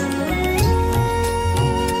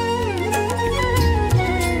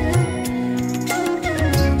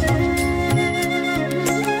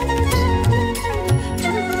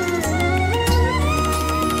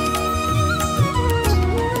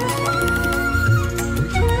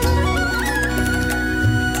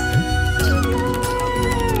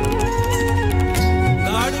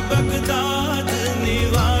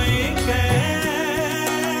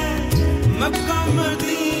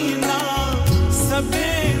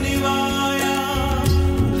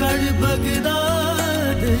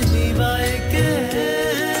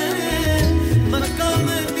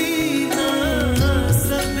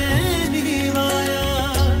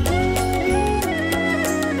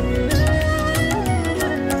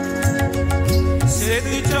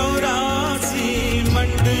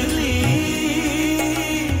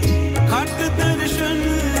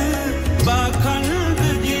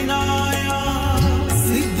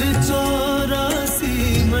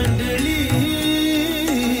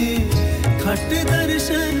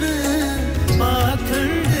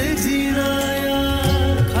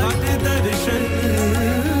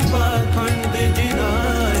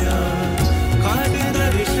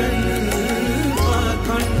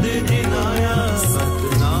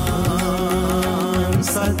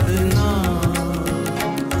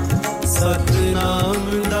सतनाम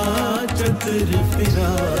दा चक्र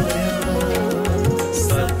फिराया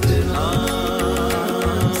सतनाम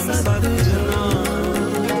सतनाम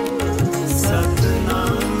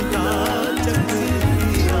सतनाम दा चक्र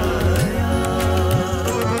फिराया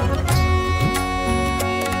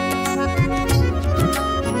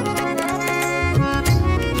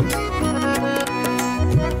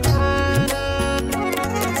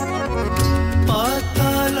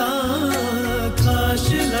पाताला काश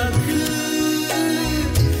लख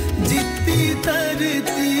जितनी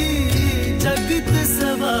तरती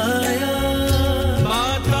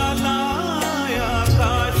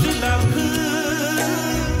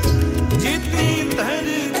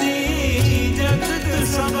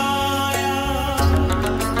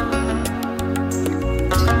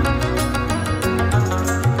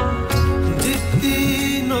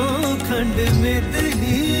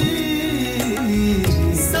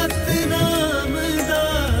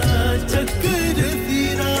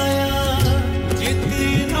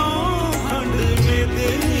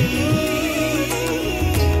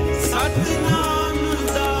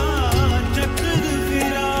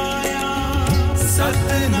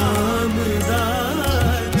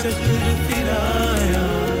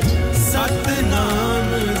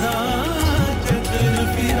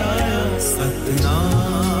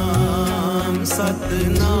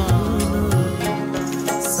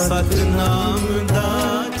सतनाम दा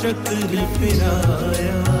चक्र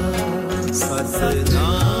फिराया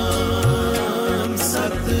सतनाम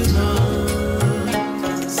सतनाम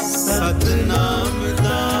सतनाम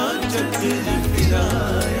दा चक्र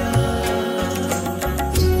फिराया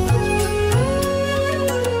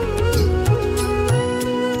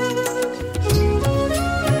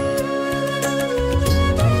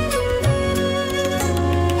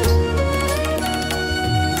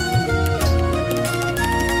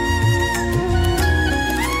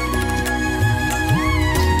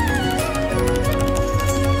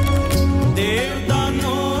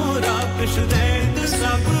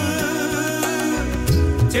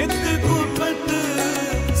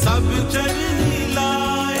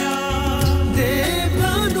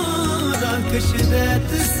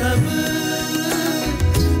कशरत सब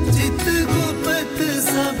जित गुपत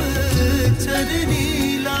सब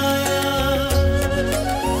चरनी लाया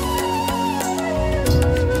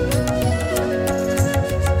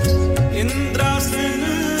इंद्रासन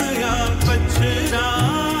या पछरा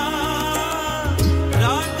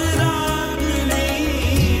राग रागनी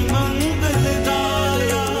मंगल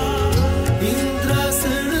दाया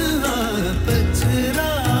इंद्रासन या पछरा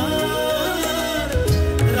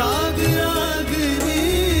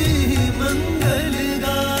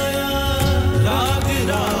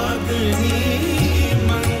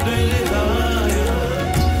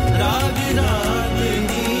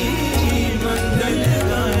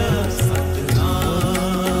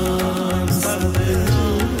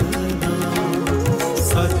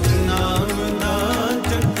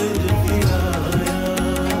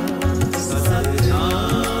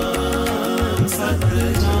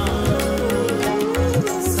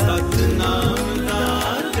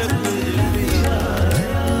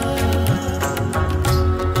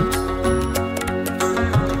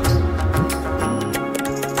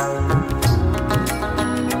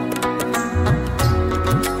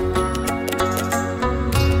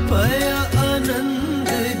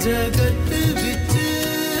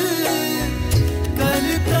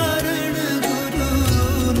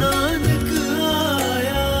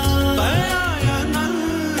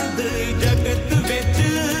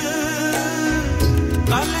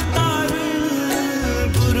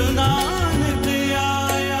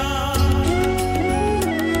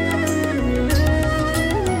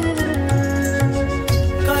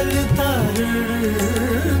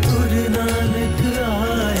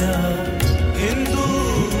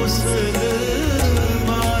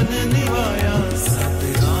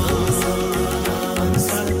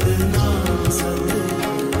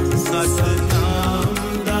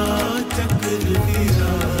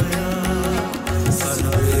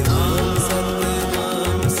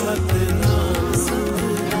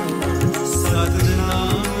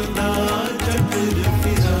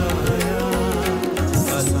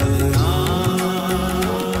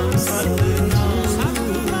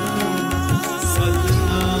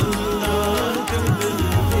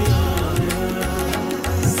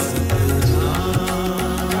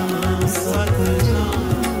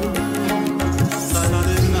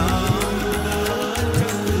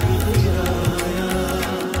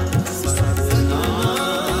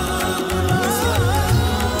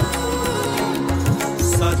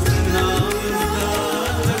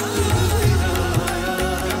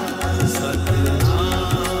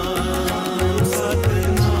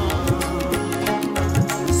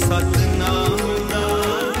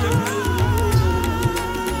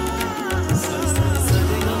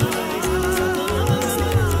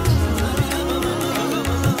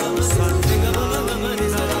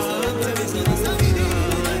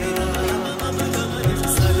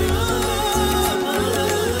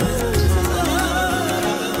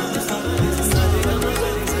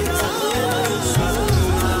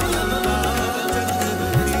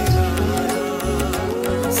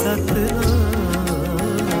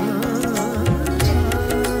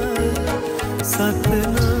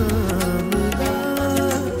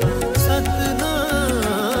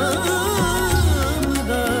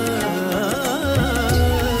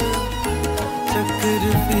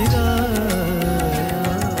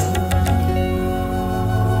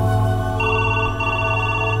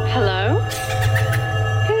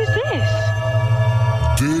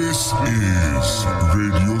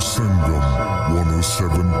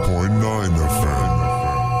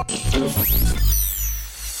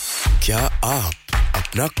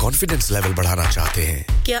कॉन्फिडेंस लेवल बढ़ाना चाहते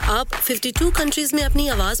हैं क्या आप 52 कंट्रीज में अपनी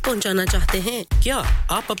आवाज पहुंचाना चाहते हैं क्या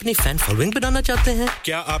आप अपनी फैन फॉलोइंग बनाना चाहते हैं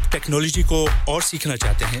क्या आप टेक्नोलॉजी को और सीखना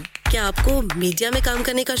चाहते हैं क्या आपको मीडिया में काम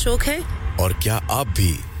करने का शौक है और क्या आप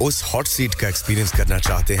भी उस हॉट सीट का एक्सपीरियंस करना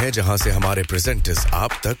चाहते हैं जहां से हमारे प्रेजेंटर्स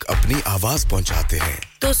आप तक अपनी आवाज पहुंचाते हैं?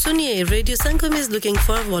 तो सुनिए, Radio Sangam is looking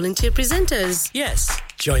for volunteer presenters. Yes.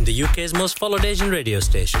 Join the UK's most followed Asian radio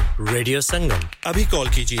station, Radio Sangam. Abhi call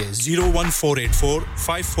kijiye 01484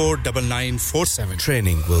 549947.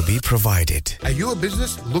 Training will be provided. Are you a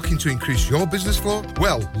business looking to increase your business flow?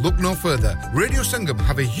 Well, look no further. Radio Sangam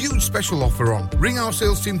have a huge special offer on. Ring our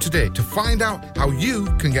sales team today to find out how you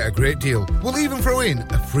can get a great deal. We'll even throw in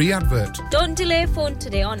a free advert. Don't delay, phone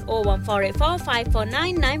today on 01484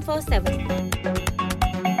 549 947.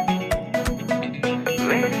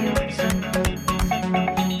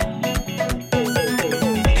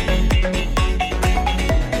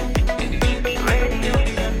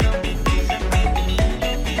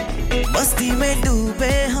 मस्ती में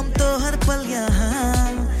डूबे हम तो हर पल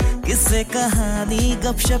यहाँ किस्से कहानी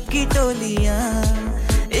गपशप की टोलियाँ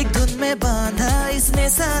एक धुन में बांधा इसने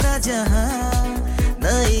सारा जहां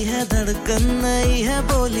नई है धड़कन नई है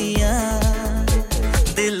बोलियाँ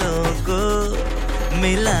दिलों को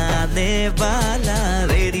मिलाने वाला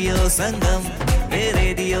रेडियो संगम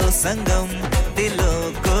दिलों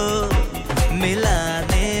को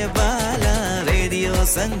मिलाने वाला रेडियो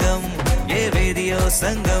संगम ये रेडियो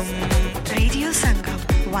संगम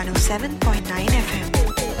 107.9 FM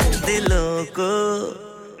दिलों को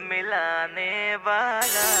मिलाने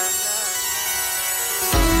वाला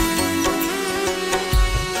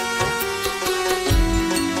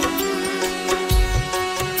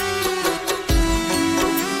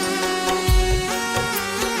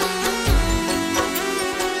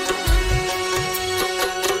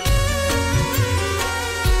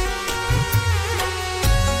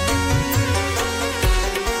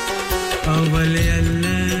अवले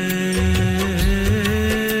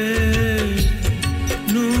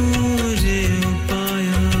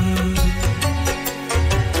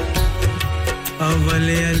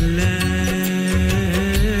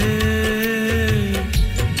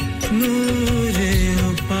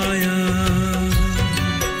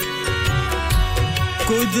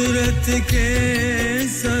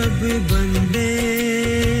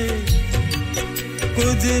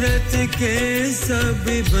कुदरत के सब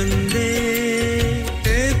बंदे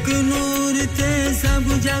एक नूर ते सब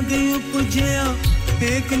जग उपजया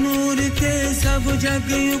एक नूर ते सब जग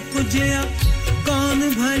उपजया कौन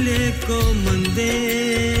भले को मंदे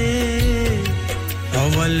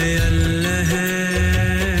अवल अल्लाह है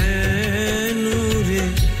नूर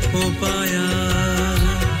हो पाया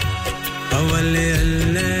अवल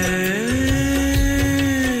अल्लाह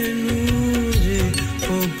नूर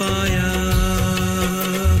हो पाया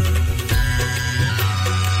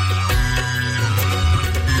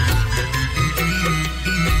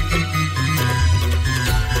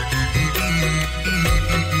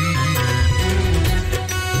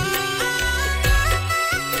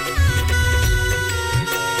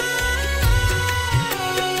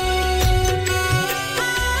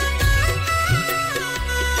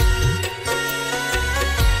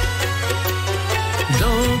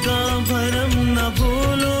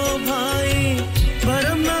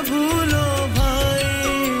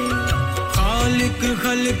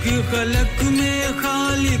खलक में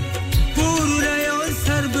खालिक पूर्णयो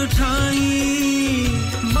सर्व ठाई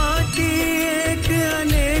माटी एक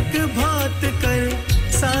अनेक भात कर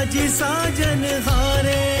साजी साजन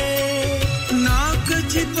हारे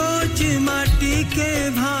नाकच पोच माटी के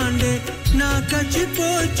भांडे नाकच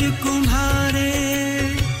पोच कुम्हारे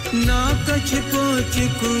नाकच पोच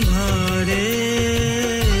कुम्हारे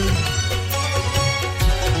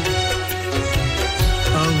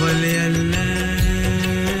अवले अल्लाह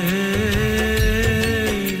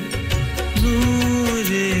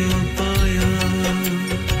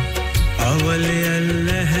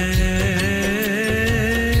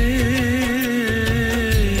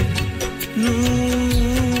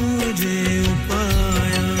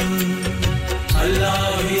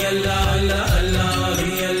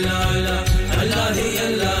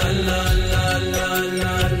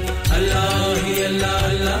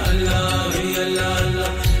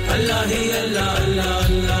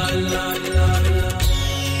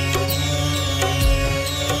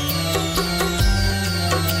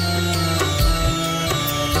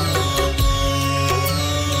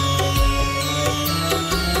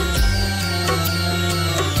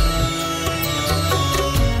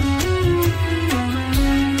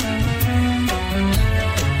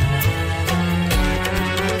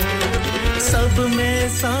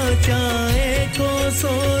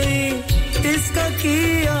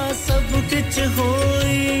किया सब कुछ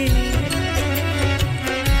होई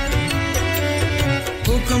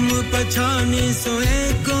हुक्म पछाने सोए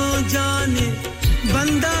को जाने बन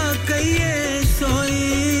बंदा कहिए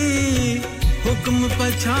सोई हुक्म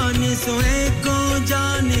पछाने सोए को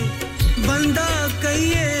जाने बंदा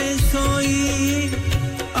कहिए सोई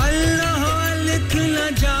अल्लाह लिख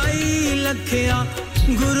न जाई लखया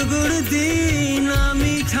गुर गुर दीना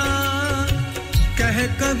मीठा कह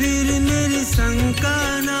कबीर मेरी शंका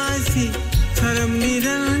नासी सर्व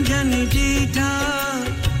निरंजन जीठा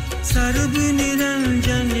सर्व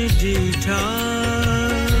निरंजन जीठा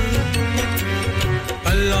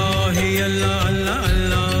अल्लाह ही अल्लाह अल्लाह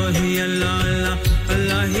अल्लाह ही अल्लाह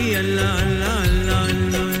अल्लाह ही अल्लाह अल्लाह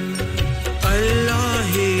अल्लाह अल्लाह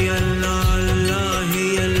ही अल्लाह अल्लाह ही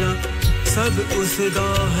अल्लाह सब उसदा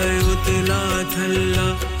है उतला थल्ला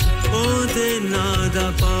ओ दे नादा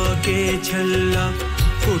पाके छल्ला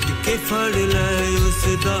फुट के फड़ ले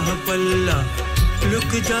उसदा पल्ला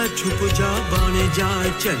लुक जा छुप जा बन जा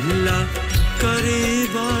चल्ला कर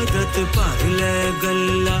इबादत भर ले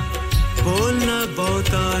गल्ला बोलना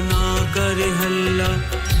बहुता ना कर हल्ला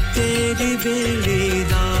तेरी बेली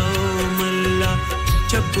दाओ मल्ला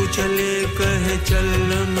चप्पू चले कह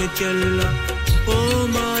चलम चल्ला ओ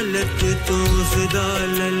मालिक तू सदा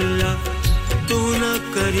लल्ला तू न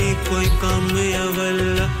करी कोई काम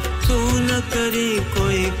अवल्ला तू न करी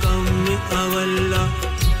कोई काम अवल्ला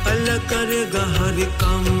अल्लाह करेगा हर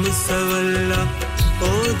काम सवल्ला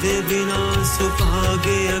ओ दे बिना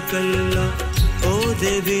सुभागे अकल्ला ओ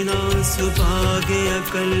दे बिना सुभागे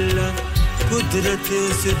अकल्ला कुदरत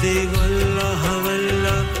उस दे वल्ला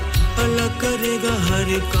हवल्ला अल्लाह करेगा हर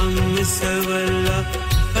काम सवल्ला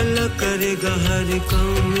अल्लाह करेगा हर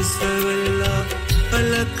काम सवल्ला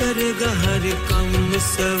अल्लाह करेगा हर काम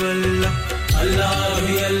सवल्ला अल्लाह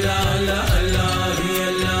ही अल्लाह अल्लाह अल्लाह ही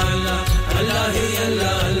अल्लाह अल्लाह अल्लाह ही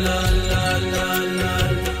अल्लाह अल्लाह अल्लाह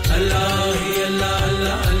अल्लाह ही अल्लाह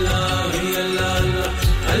अल्लाह अल्लाह ही अल्लाह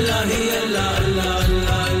अल्लाह ही अल्लाह अल्लाह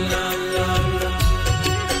अल्लाह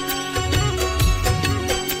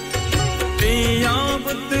पिया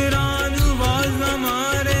पुत्रा नु वाज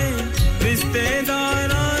हमारे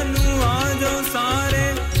रिश्तेदारां नु आजो सारे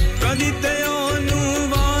कदी ते ओनु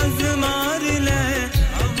वाज मार ले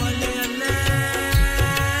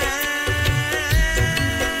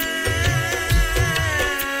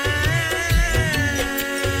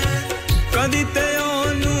कदी ते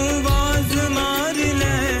ओनु वाज मार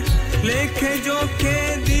ले लेखे जोखे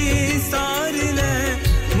दी सार ले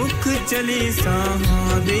मुख चली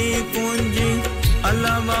साहादी पूंजी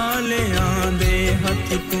अल्लाह वाले आंदे हथ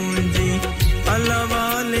पूंजी अल्लाह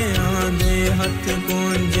वाले आंदे हथ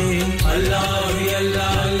पूंजी अल्लाह ही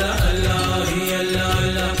अल्लाह अल्लाह अल्लाह ही अल्लाह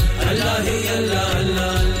अल्लाह ही अल्लाह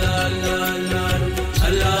अल्लाह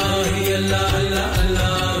अल्लाह ही अल्लाह अल्लाह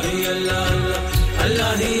अल्लाह ही अल्लाह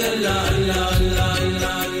अल्लाह ही अल्लाह अल्लाह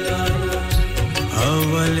अल्लाह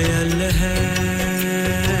अव्वल अल्लाह है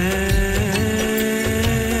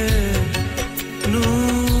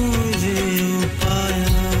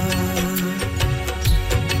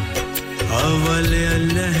अव्वल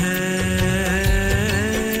अल्लाह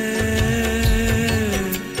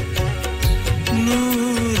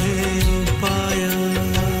नूर पाया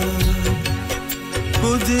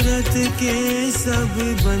कुदरत के सब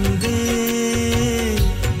बंदे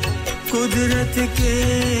कुदरत के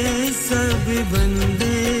सब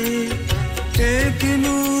बंदे एक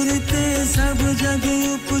नूर ते सब जग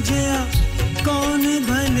उपजया कौन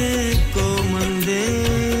भले को मंदे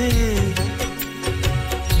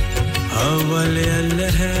अव्वल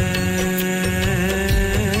अल्लाह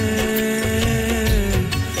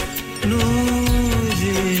नूर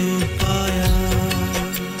पाया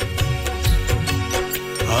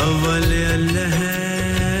अव्वल अल्लाह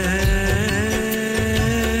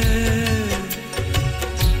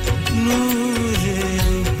नूर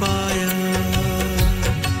पाया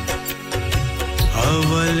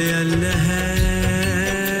अव्वल अल्लाह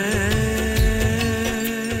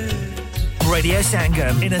Radio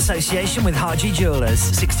Sangam in association with Haji Jewellers,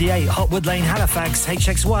 68 Hotwood Lane, Halifax,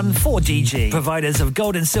 HX1 4DG. Providers of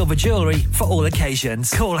gold and silver jewellery for all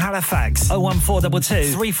occasions. Call Halifax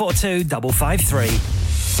 01422 342 553.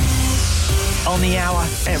 On the hour,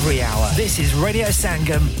 every hour. This is Radio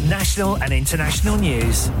Sangam, national and international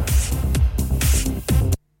news.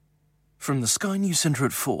 From the Sky News Centre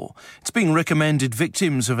at 4, it's being recommended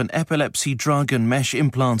victims of an epilepsy drug and mesh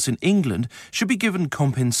implants in England should be given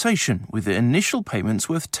compensation, with initial payments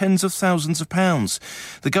worth tens of thousands of pounds.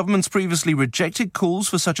 The government's previously rejected calls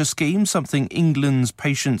for such a scheme, something England's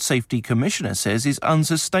Patient Safety Commissioner says is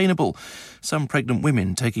unsustainable. Some pregnant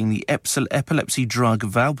women taking the epilepsy drug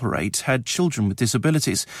valproate had children with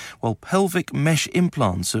disabilities, while pelvic mesh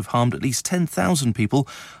implants have harmed at least 10,000 people,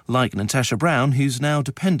 like Natasha Brown, who's now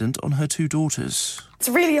dependent on her two daughters. It's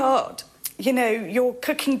really hard. you know, you're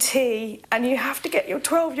cooking tea and you have to get your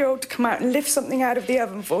 12-year-old to come out and lift something out of the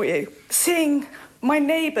oven for you. Seeing my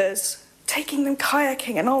neighbours taking them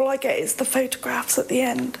kayaking and all I get is the photographs at the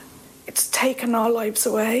end. It's taken our lives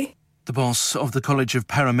away. The boss of the College of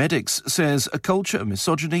Paramedics says a culture of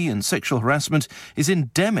misogyny and sexual harassment is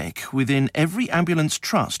endemic within every ambulance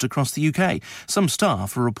trust across the UK. Some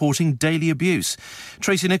staff are reporting daily abuse.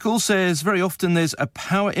 Tracy Nichols says very often there's a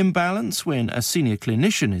power imbalance when a senior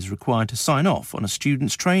clinician is required to sign off on a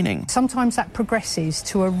student's training. Sometimes that progresses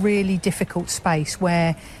to a really difficult space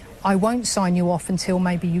where I won't sign you off until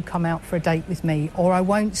maybe you come out for a date with me, or I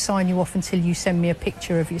won't sign you off until you send me a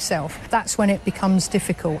picture of yourself. That's when it becomes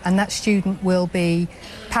difficult, and that student will be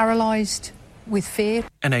paralysed with fear.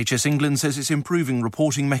 NHS England says it's improving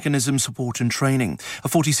reporting mechanisms, support and training. A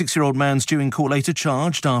 46-year-old man's due in court later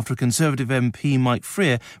charged after a Conservative MP, Mike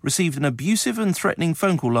Freer, received an abusive and threatening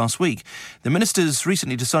phone call last week. The ministers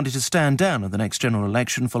recently decided to stand down at the next general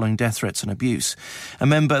election following death threats and abuse. A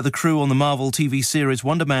member of the crew on the Marvel TV series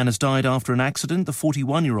Wonder Man has died after an accident. The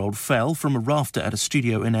 41-year-old fell from a rafter at a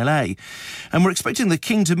studio in LA. And we're expecting the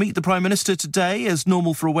King to meet the Prime Minister today. As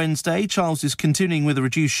normal for a Wednesday, Charles is continuing with a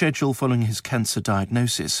reduced schedule following his cancer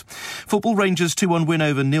diagnosis. Football, Rangers' 2-1 win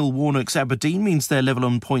over Neil Warnock's Aberdeen means they're level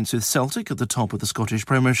on points with Celtic at the top of the Scottish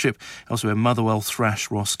Premiership. Elsewhere, Motherwell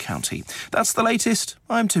thrash Ross County. That's the latest.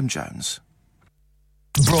 I'm Tim Jones.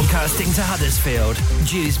 Broadcasting to Huddersfield,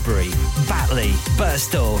 Dewsbury, Batley,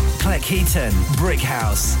 Birstall, Cleckheaton,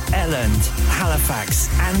 Brickhouse, Elland, Halifax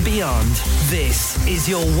and beyond. This is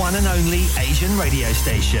your one and only Asian radio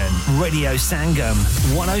station. Radio Sangam,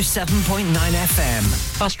 107.9 FM.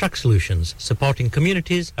 Fast Track Solutions, supporting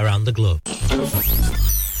communities around the globe.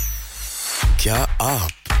 क्या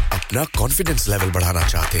आप अपना confidence level बढ़ाना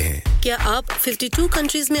चाहते हैं? क्या आप 52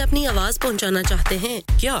 countries में अपनी आवाज पहुंचाना चाहते हैं?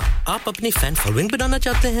 क्या आप अपनी फैन फॉलोइंग बनाना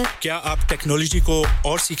चाहते हैं? क्या आप टेक्नोलॉजी को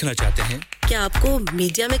और सीखना चाहते हैं? क्या आपको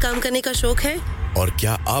मीडिया में काम करने का शौक है? और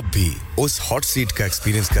क्या आप भी उस हॉट सीट का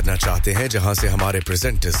एक्सपीरियंस करना चाहते हैं जहां से हमारे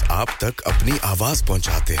प्रेजेंटर्स आप तक अपनी आवाज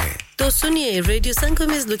पहुंचाते हैं? तो सुनिए, radio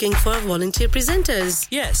Sangam is looking for volunteer presenters.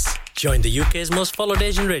 Yes, join the UK's most followed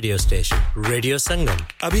Asian radio station, Radio Sangam.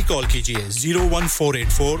 अभी कॉल कीजिए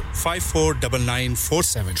 01484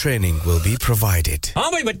 549947. Training will be provided.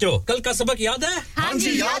 हाँ भाई बच्चों, कल का सबक याद है? हाँ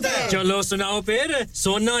जी याद है. चलो सुनाओ फिर.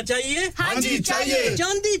 सोना चाहिए? हाँ जी चाहिए.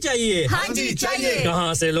 चांदी चाहिए? हाँ जी चाहिए.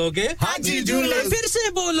 कहाँ से लोगे? हाँ जी जूलर्स. फिर से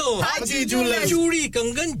बोलो. हाँ जी जूलर्स. चूड़ी,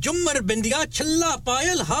 कंगन, झुमर, बिंदिया, छल्ला,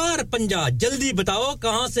 पायल, हार, पंजा. जल्दी बताओ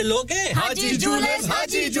कहाँ से लोगे? हाजी जूलर्स.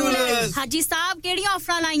 हाजी जूलर्स. हाजी साहब केड़ी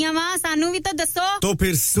ऑफर लाईयां वा सानू भी तो दसो. तो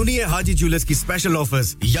फिर सुनिए हाजी जूलर्स की स्पेशल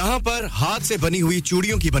ऑफर्स. यहाँ पर हाथ से बनी हुई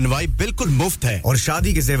चूड़ियों की बनवाई बिल्कुल मुफ्त है और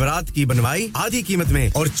शादी के जेवरात की बनवाई आधी कीमत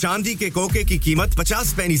में और चांदी के कोके की कीमत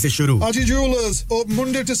 50 पैसे से शुरू. Haji Jewellers, open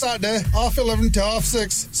Monday to Saturday, 11:30 to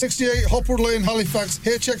 6:30, 68 Hopwood Lane, Halifax,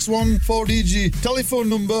 HX1 4DG. Telephone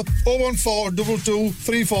number 01422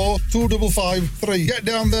 34 2553. Get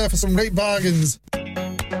down there for some great bargains.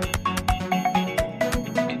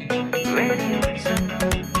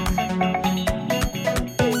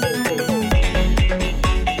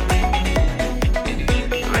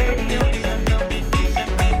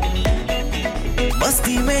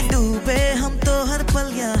 मस्ती में डूबे हम तो हर पल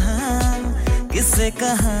यहाँ किस्से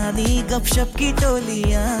कहानी गपशप की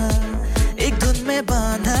टोलियाँ एक धुन में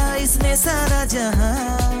बांधा इसने सारा जहां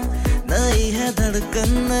नई है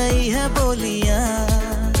धड़कन नई है बोलियाँ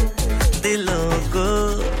दिलों को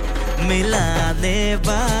मिलाने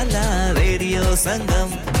वाला रेडियो संगम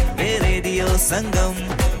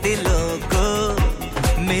दिलों को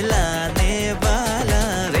मिलाने वाला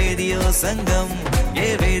रेडियो संगम ये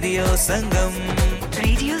रेडियो संगम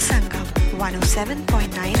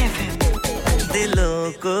 107.9 FM दिलों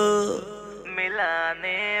को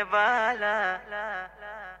मिलाने वाला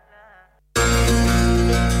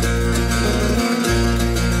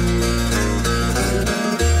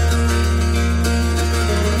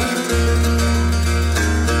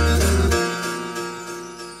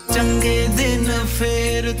चंगे दिन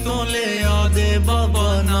फेर तो ले आदे बाबा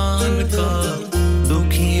नानका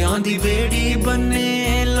दुखियां दी बेड़ी बने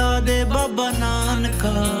ला दे बाबा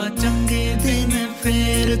नानका चंगे दिन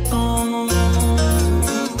फेर तो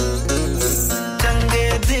चंगे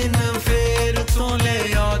दिन फेर तो ले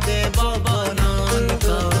आदे बाबा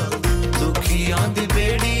नानका दुखियां दी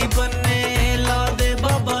बेड़ी बने ला दे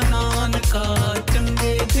बाबा नानका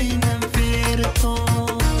चंगे दिन फेर तो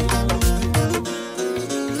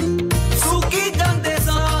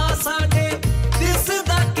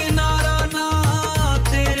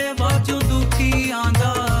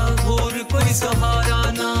सहारा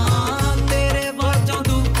ना तेरे बाजों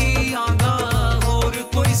दुखी आंदा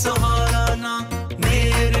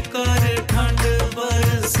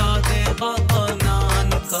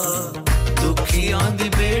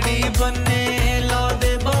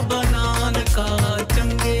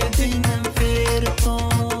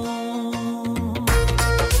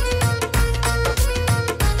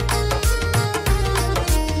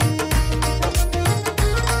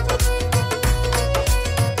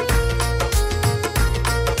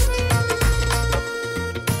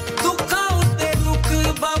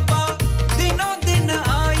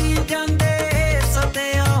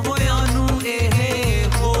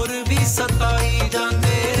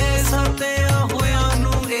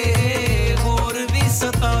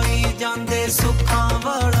ਜਾਂਦੇ ਸੁੱਖਾਂ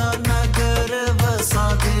ਵਾਲਾ ਨਗਰ ਵਸਾ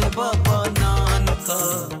ਦੇ ਬਾਬਾ ਨਾਨਕਾ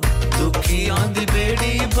ਦੁਖੀਆਂ ਦੀ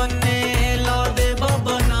ਬੇੜੀ ਬੰਨੇ ਲਾ ਦੇ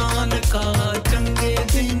ਬਾਬਾ ਨਾਨਕਾ ਚੰਗੇ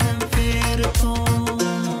ਦਿਨ ਫੇਰ ਤੋਂ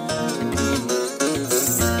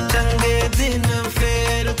ਚੰਗੇ ਦਿਨ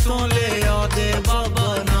ਫੇਰ ਤੋਂ ਲੈ ਆ ਦੇ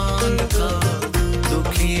ਬਾਬਾ ਨਾਨਕਾ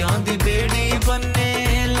ਦੁਖੀਆਂ ਦੀ ਬੇੜੀ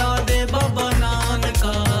ਬੰਨੇ ਲਾ ਦੇ ਬਾਬਾ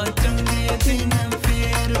ਨਾਨਕਾ ਚੰਗੇ ਦਿਨ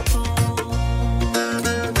ਫੇਰ ਤੋਂ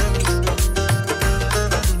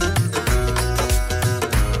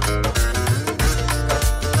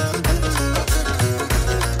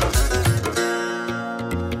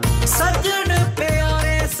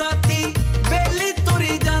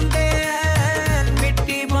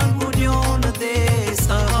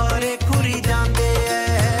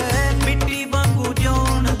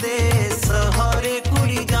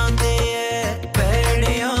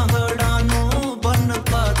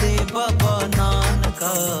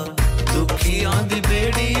ਦੁਖੀਆਂ ਦੀ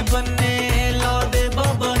ਬੇੜੀ ਬੰਨੇ ਲਾ ਦੇ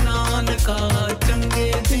ਬਾਬਾ ਨਾਨਕਾ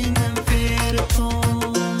ਚੰਗੇ ਦਿਨ ਫੇਰ ਤੋਂ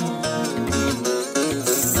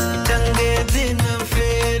ਚੰਗੇ ਦਿਨ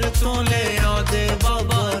ਫੇਰ ਤੋਂ ਲੈ ਆ ਦੇ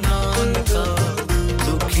ਬਾਬਾ ਨਾਨਕਾ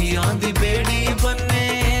ਦੁਖੀਆਂ ਦੀ ਬੇੜੀ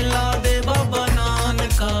ਬੰਨੇ ਲਾ ਦੇ ਬਾਬਾ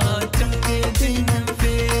ਨਾਨਕਾ ਚੰਗੇ ਦਿਨ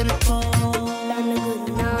ਫੇਰ ਤੋਂ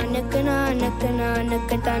ਨਾਨਕ ਨਾਨਕ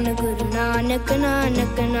ਨਾਨਕ ਤਨ ਗੁਰੂ ਨਾਨਕ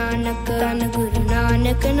ਨਾਨਕ ਨਾਨਕ ਤਨ ਗੁਰੂ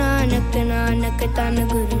ਨਾਨਕ ਨਾਨਕ ਨਾਨਕ ਤਨ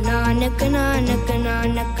ਗੁਰੂ ਨਾਨਕ ਨਾਨਕ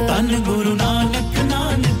ਨਾਨਕ ਤਨ ਗੁਰੂ ਨਾਨਕ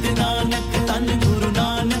ਨਾਨਕ ਨਾਨਕ ਤਨ ਗੁਰੂ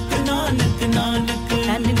ਨਾਨਕ ਨਾਨਕ ਨਾਨਕ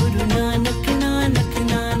ਤਨ ਗੁਰੂ ਨਾਨਕ ਨਾਨਕ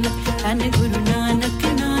ਨਾਨਕ ਤਨ ਗੁਰੂ ਨਾਨਕ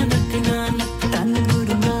ਨਾਨਕ ਨਾਨਕ ਤਨ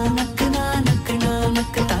ਗੁਰੂ ਨਾਨਕ ਨਾਨਕ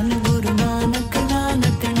ਨਾਨਕ ਤਨ ਗੁਰੂ ਨਾਨਕ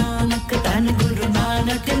ਨਾਨਕ ਨਾਨਕ ਤਨ ਗੁਰੂ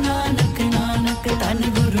ਨਾਨਕ ਨਾਨਕ ਨਾਨਕ ਤਨ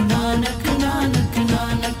ਗੁਰੂ ਨਾਨਕ ਨਾਨਕ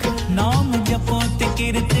ਨਾਨਕ ਨਾਮ ਜਪੋ ਤੇ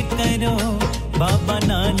ਕਿਰਤ ਕਰੋ ਬਾਬਾ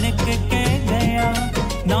ਨਾਨਕ ਕਹਿ ਗਿਆ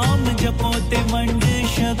ਨਾਮ ਜਪੋ ਤੇ ਵੰਡ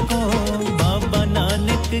ਛਕੋ ਬਾਬਾ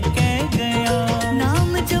ਨਾਨਕ ਕਹਿ ਗਿਆ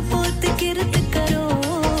ਨਾਮ ਜਪੋ ਤੇ ਕਿਰਤ ਕਰੋ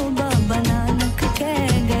ਬਾਬਾ ਨਾਨਕ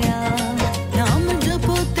ਕਹਿ ਗਿਆ ਨਾਮ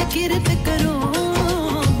ਜਪੋ ਤੇ ਕਿਰਤ ਕਰੋ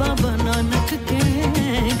ਬਾਬਾ ਨਾਨਕ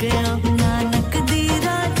ਕਹਿ ਗਿਆ ਨਾਨਕ ਦੀ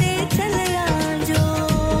ਰਾਹ ਤੇ ਚੱਲਿਆ ਜੋ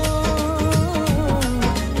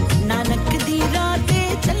ਨਾਨਕ ਦੀ ਰਾਹ ਤੇ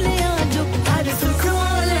ਚੱਲਿਆ ਜੋ ਹਰ ਸੁਖ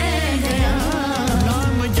ਲੈ ਗਿਆ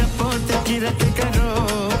ਨਾਮ ਜਪੋ ਤੇ ਕਿਰਤ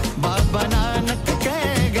ਕਰੋ ਬਾਬਾ ਨਾਨਕ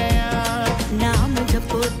ਕਹਿ ਗਿਆ ਨਾਮ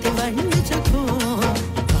ਜਪੋ ਤੇ ਵੰਡ ਛਕੋ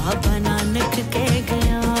ਬਾਬਾ ਨਾਨਕ ਕਹਿ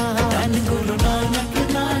ਗਿਆ ਧੰਨ ਗੁਰੂ ਨਾਨਕ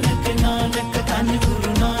ਨਾਨਕ ਨਾਨਕ ਧੰਨ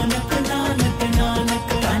ਗੁਰੂ ਨਾਨਕ ਨਾਨਕ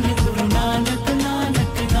ਨਾਨਕ ਧੰਨ ਗੁਰੂ ਨਾਨਕ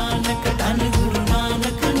ਨਾਨਕ ਨਾਨਕ ਧੰਨ ਗੁਰੂ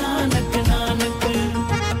ਨਾਨਕ ਨਾਨਕ ਨਾਨਕ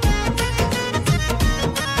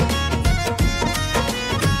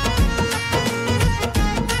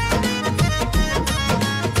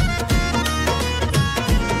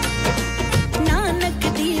ਨਾਨਕ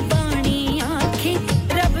ਦੀ ਬਾਣੀ ਆਖੇ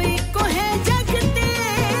ਰੱਬ ਇੱਕੋ ਹੈ ਜਗ ਤੇ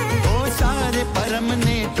ਉਹ ਸਾਰੇ ਪਰਮ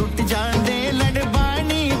ਨੇ ਟੁੱਟ ਜਾਂਦੇ ਲੜ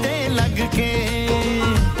ਬਾਣੀ ਦੇ ਲੱਗ ਕੇ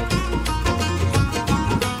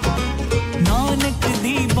ਨਾਨਕ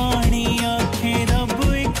ਦੀ ਬਾਣੀ ਆਖੇ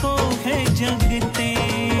ਰੱਬ ਇੱਕੋ ਹੈ ਜਗ ਤੇ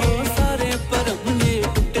ਉਹ ਸਾਰੇ ਪਰਮ ਨੇ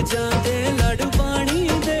ਟੁੱਟ ਜਾਂਦੇ ਲੜ ਬਾਣੀ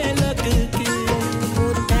ਦੇ ਲੱਗ ਕੇ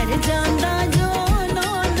ਉਹ ਤਰ ਜਾਂਦਾ ਜੋ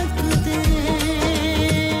ਨਾਨਕ ਦੇ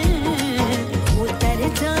ਉਤਰ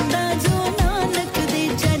ਜਾਂਦਾ ਜੋ ਨਾਨਕ ਦੇ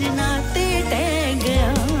ਚਰਨਾਂ ਤੇ ਟਹਿ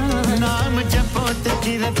ਗਿਆ ਨਾਮ ਜਪੋ ਤੇ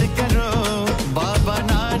ਕਿਰਤ ਕਰੋ ਬਾਬਾ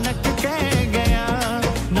ਨਾਨਕ ਕਹਿ ਗਿਆ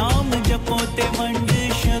ਨਾਮ ਜਪੋ ਤੇ ਵੰਡ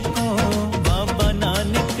ਛਕੋ ਬਾਬਾ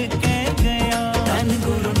ਨਾਨਕ ਕਹਿ ਗਿਆ ਧੰਨ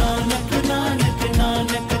ਗੁਰੂ ਨਾਨਕ ਨਾਨਕ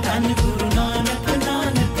ਨਾਨਕ ਧੰਨ ਗੁਰੂ ਨਾਨਕ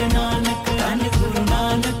ਨਾਨਕ ਨਾਨਕ ਧੰਨ ਗੁਰੂ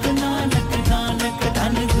ਨਾਨਕ ਨਾਨਕ ਨਾਨਕ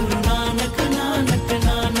ਧੰਨ ਗੁਰੂ ਨਾਨਕ ਨਾਨਕ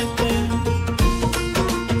ਨਾਨਕ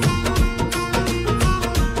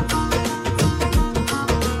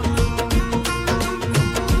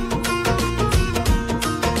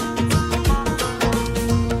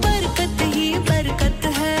ਬਰਕਤ ਹੀ ਬਰਕਤ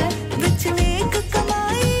ਹੈ ਵਿੱਚ ਨੇਕ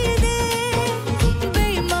ਕਮਾਈ ਦੇ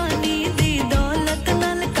ਬੇਈਮਾਨੀ ਦੀ ਦੌਲਤ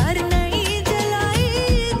ਨਾਲ ਕਰ ਨਹੀਂ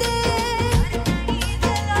ਜਲਾਈ ਦੇ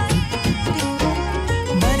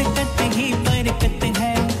ਬਰਕਤ ਹੀ ਬਰਕਤ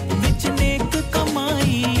ਹੈ ਵਿੱਚ ਨੇਕ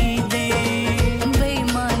ਕਮਾਈ ਦੇ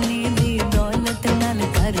ਬੇਈਮਾਨੀ ਦੀ ਦੌਲਤ ਨਾਲ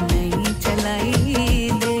ਕਰ ਨਹੀਂ ਚਲਾਈ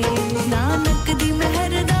ਦੇ ਨਾਨਕ ਦੀ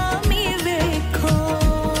ਮਿਹਰ ਦਾ ਮੀ ਵੇਖੋ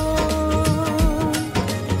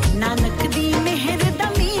ਨਾਨਕ ਦੀ ਮਿਹਰ ਦਾ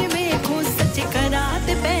ਮੀ ਵੇਖੋ ਸੱਚ ਕਰਾ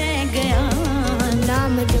ਤੇ ਪੈ ਗਿਆ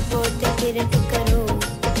ਨਾਮ ਜਪੋ ਤੇ ਕਿਰਤ ਕਰੋ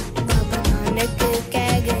ਬਾਬਾ ਨਾਨਕ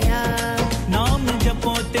ਕਹਿ ਗਿਆ ਨਾਮ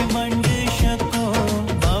ਜਪੋ ਤੇ ਵੰਡ ਛਕੋ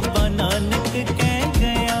ਬਾਬਾ ਨਾਨਕ ਕਹਿ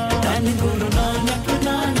ਗਿਆ ਧੰਨ ਗੁਰੂ ਨਾਨਕ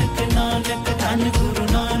ਨਾਨਕ ਨਾਨਕ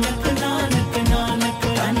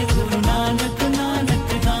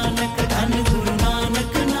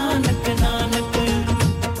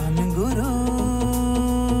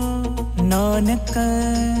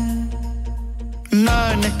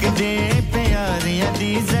नानक दे प्यारियां दी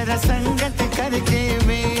जरा संगत करके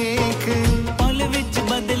वेख पल विच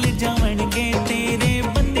बदल जावणगे तेरे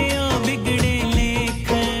बंदियां बिगड़े लेख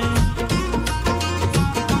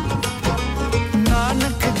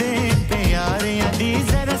नानक दे प्यारियां दी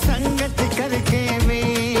जरा संगत करके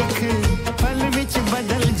वेख पल विच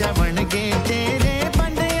बदल जावणगे तेरे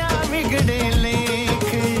बंदियां बिगड़े लेख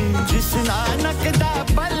जिस नानक दा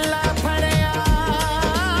पल्ला फड़या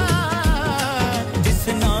जिस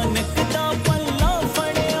नानक दा पल्ला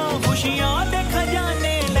फड़या खुशियां दे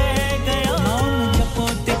खजाने ले गया नाम जपो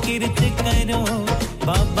ते किरत करो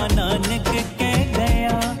बाबा नानक कह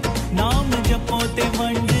गया नाम जपो ते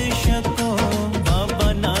वंड छको बाबा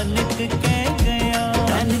नानक कह गया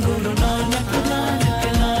धन गुरु नानक नानक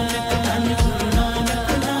नानक धन गुरु नानक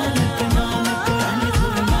नानक नानक धन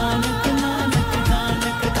गुरु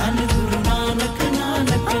नानक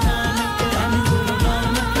नानक नानक धन गुरु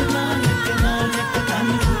नानक नानक नानक धन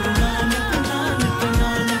गुरु नानक नानक नानक धन गुरु नानक नानक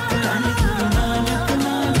नानक धन गुरु नानक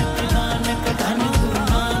नानक नानक धन Guru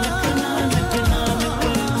Nanak Nanak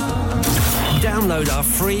Nanak Download our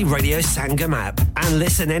free Radio Sangam app and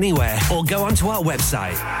listen anywhere or go onto our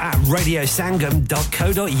website at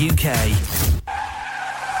radiosangam.co.uk.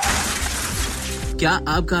 क्या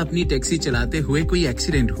आपका अपनी टैक्सी चलाते हुए कोई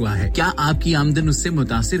एक्सीडेंट हुआ है क्या आपकी आमदन उससे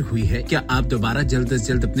मुतासिर हुई है क्या आप दोबारा जल्द से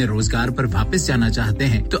जल्द अपने रोजगार पर वापस जाना चाहते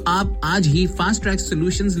हैं तो आप आज ही फास्ट ट्रैक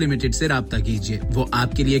सॉल्यूशंस लिमिटेड से राब्ता कीजिए वो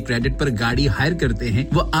आपके लिए क्रेडिट पर गाड़ी हायर करते हैं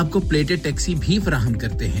वो आपको प्लेटेड टैक्सी भी फराहम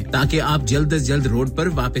करते हैं ताकि आप जल्द से जल्द रोड पर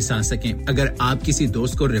वापस आ सकें अगर आप किसी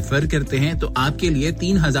दोस्त को रेफर करते हैं तो आपके लिए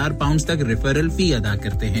 3000 पाउंड तक रेफरल फी अदा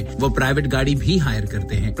करते हैं वो प्राइवेट गाड़ी भी हायर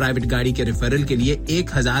करते हैं प्राइवेट गाड़ी के रेफरल के लिए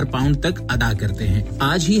 1000 पाउंड तक अदा करते हैं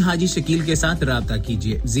आज ही हाजी शकील के साथ राब्ता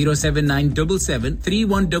कीजिए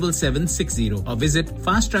 07977317760 और visit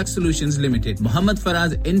fast track solutions limited Mohammad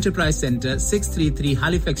Faraz enterprise centre 633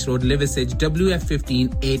 Halifax road Liversedge WF15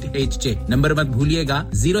 8HJ number मत भूलिएगा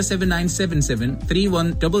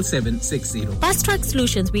 07977317760 Fast Track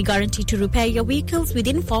Solutions we guarantee to repair your vehicles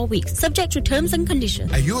within 4 weeks subject to terms and conditions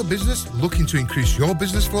Are you a business looking to increase your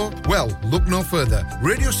business flow? Well, look no further.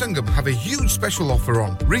 Radio Sangam have a huge special offer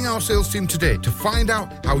on. Ring our sales team today to find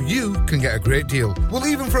out how you can get a great deal. We'll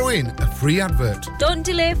even throw in a free advert. Don't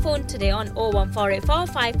delay phone today on 01484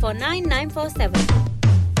 549 947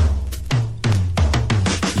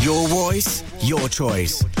 Your voice, your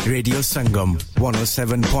choice. Radio Sangam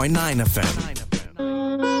 107.9 FM.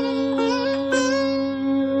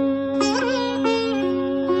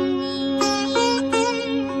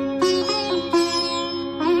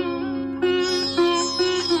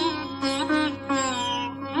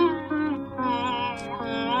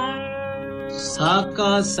 साका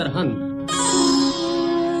सरहंद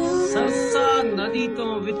सरसा नदी तो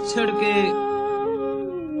विछड़ के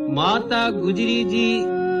माता गुजरी जी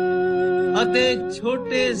ਅਤੇ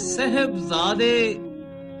ਛੋਟੇ ਸਹਿਬਜ਼ਾਦੇ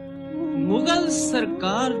ਮੁਗਲ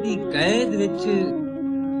ਸਰਕਾਰ ਦੀ ਕੈਦ ਵਿੱਚ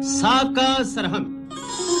ਸਾਕਾ ਸਰਹੰਦ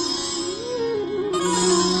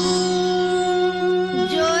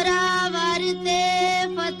ਜੋਰਾਵਰ ਤੇ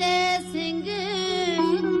ਫਤਿਹ ਸਿੰਘ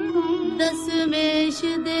ਦਸਮੇਸ਼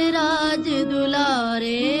ਦੇ ਰਾਜ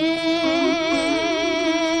ਦੁਲਾਰੇ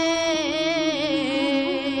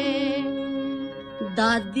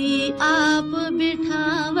दादी आप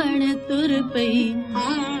बिठावण तुर पई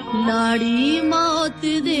लाड़ी मौत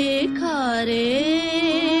दे खारे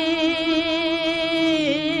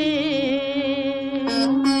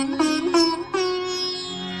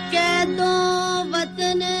कैदों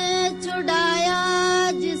वतन छुड़ाया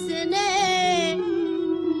जिसने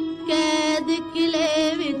कैद किले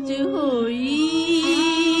विच होई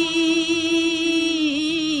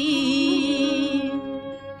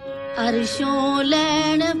अरशों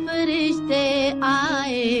लैन फरिश्ते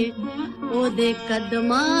आए ओदे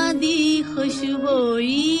कदमां दी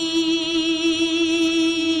खुशबोई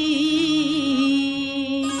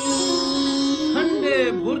ठंडे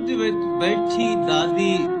बुर्ज विच बैठी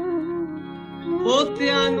दादी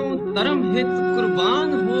पोतियां नू धर्म हित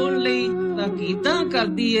कुर्बान होण लई ताकीदां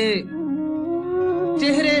करदी ਏ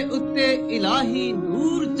चेहरे उत्ते इलाही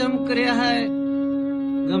नूर चमक रिहा है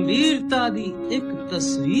गंभीरता दी एक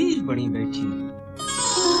तस्वीर बनी बैठी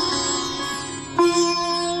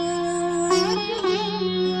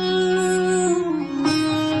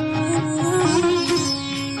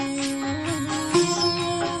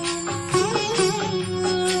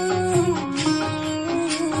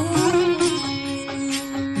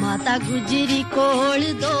माता गुजरी कोल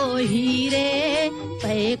दो हीरे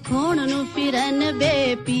पे खोण नु फिरन बे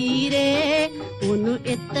पीरे उनु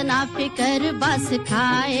इतना फिकर बस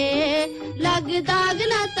खाए लग दाग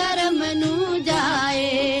ना तरम नु जाए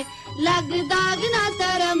लग दाग ना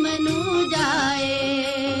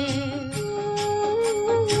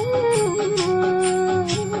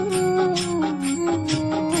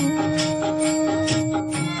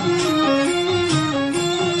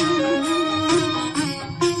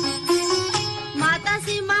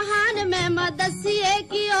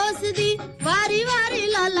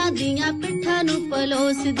सालां दियां पिट्ठां नु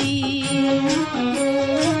पलोसदी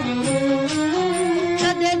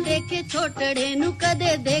कदे देखे छोटड़े नु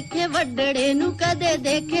कदे देखे वड्डड़े नु कदे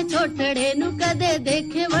देखे छोटड़े नु कदे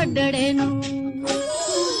देखे वड्डड़े नु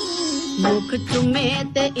मुख चुमे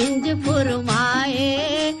ते इंज फुरमाए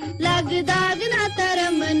लग दाग ना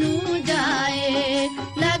तरम नु जाए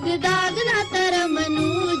लग दाग ना तरम नु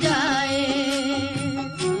जाए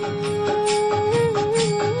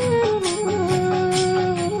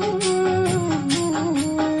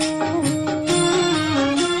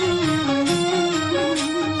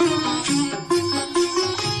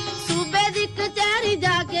सूबे दी कचहरी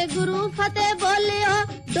जाके गुरु फतेह बोलियो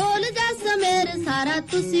डोल जस मेरे सारा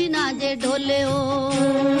तुसी ना जे डोलियो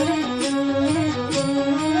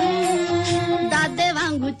दादे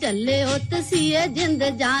वांगू चले ओ तसीए जिंद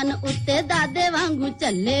जान उते दादे वांगू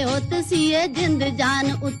चले ओ तसीए जिंद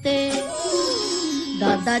जान उते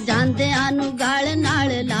दादा जांदे आनु गाल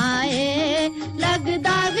नाल लाए लग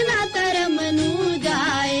दाग ना तरम नु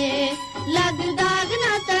जाए लग दाग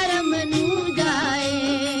ना तरम नु जाए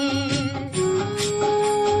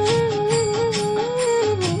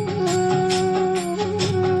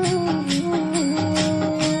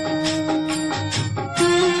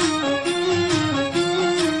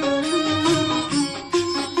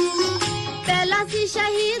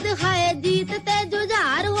शहीद खाए जीत ते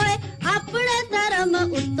जुझार होए अपने धर्म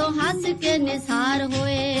उत्तो हंस के निसार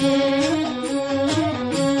होए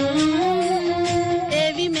ए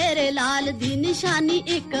भी मेरे लाल दी निशानी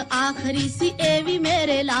एक आखरी सी ए भी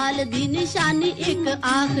मेरे लाल दी निशानी एक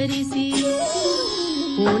आखरी सी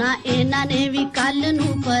होना इना ने भी कल नू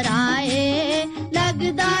पराए लग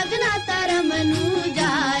दाग ना तरम नू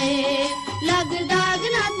जाए लग दाग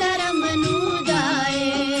ना तरम नू जाए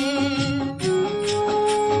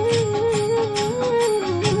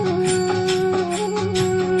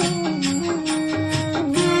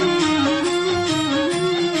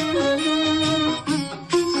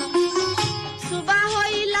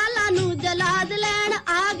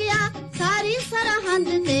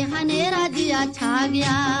छा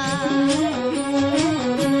गया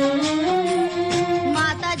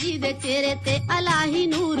माता जी दे चेहरे ते अलाही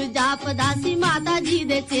नूर जापदा सी माता जी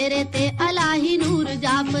दे चेहरे ते अलाही नूर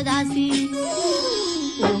जापदा सी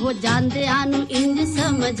ओह जांदे आनु इंज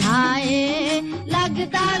समझाए लग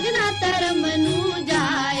दाग ना तरम नू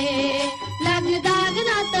जाए लग दाग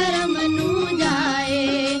ना तरम नू जाए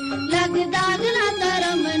लग दाग ना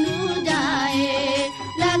तरम नू जाए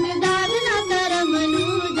लग दाग ना तरम नू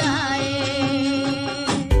जाए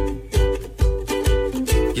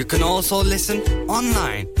You can also listen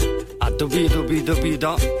online at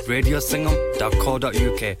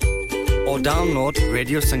www.radiosingham.co.uk or download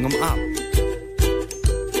Radio Singham app.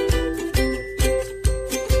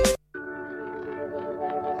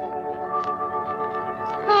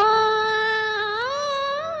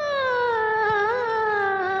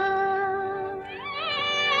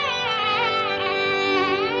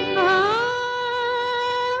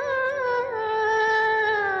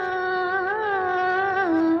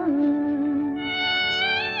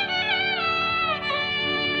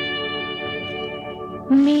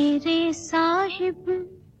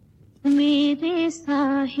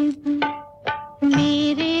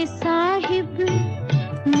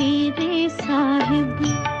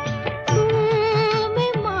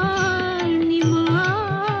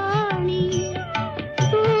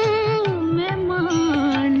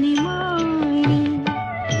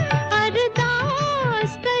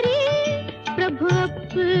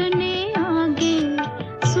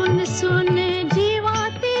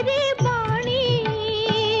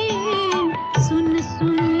 सुन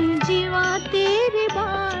सुन जीवा तेरी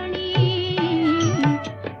बाणी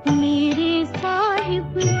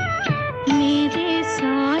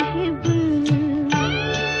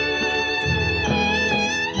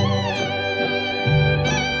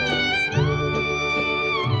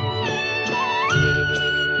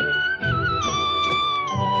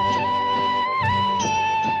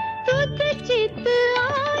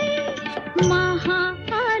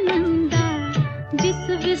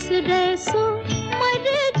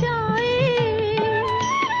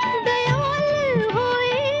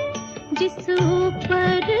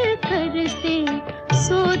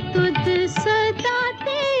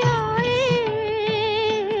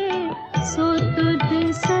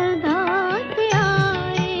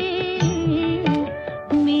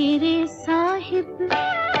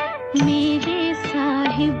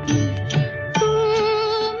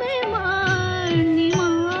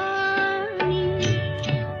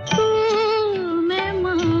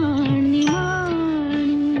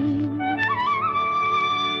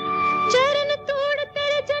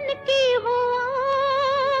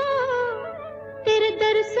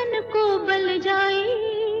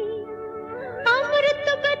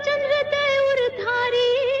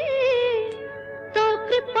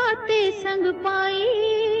रंग पाई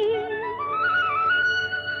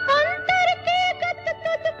अंतर के गत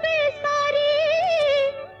तुझ पे सारी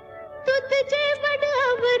तुझ जे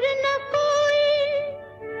बड़ावर न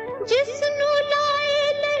कोई जिसनु लाए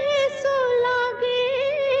लहे सो लागे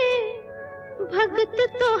भगत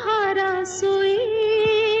तोहारा सोई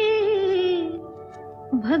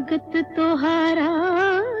भगत तोहारा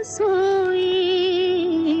सोई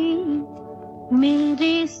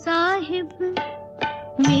मेरे साहिब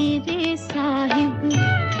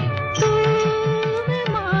तू मैं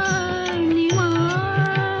मानी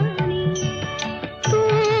मानी तू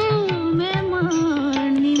मैं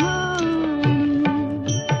मानी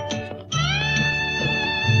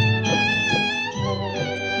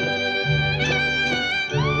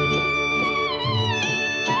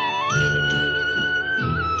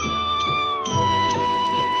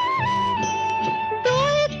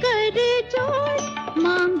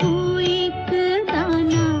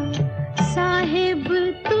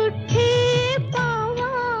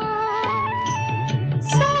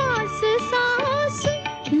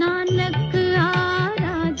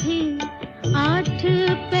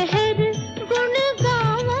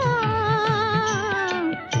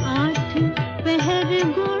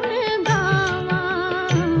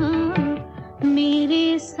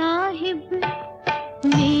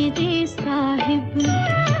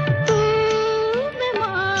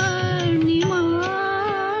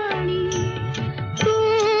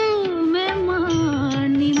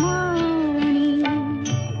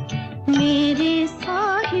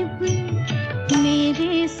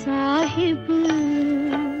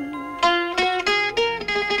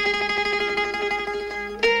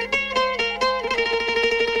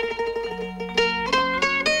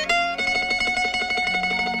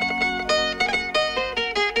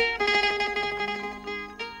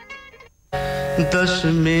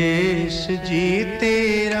दशमेश जी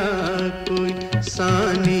तेरा कोई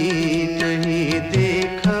सानी नहीं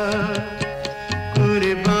देखा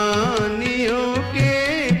कुर्बानियों के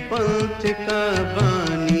पंथ का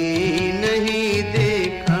बानी नहीं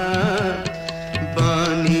देखा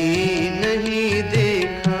बानी नहीं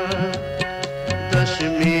देखा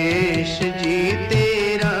दशमेश जी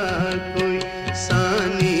तेरा कोई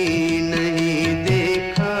सानी नहीं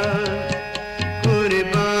देखा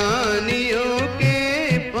कुर्बानियों के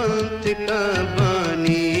पंथ का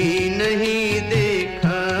बानी नहीं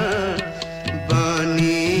देखा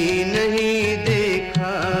बानी नहीं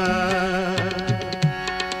देखा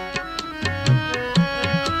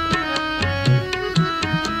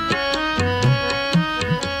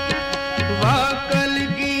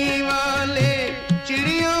वाकलगी वाले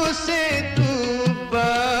चिड़ियों से तू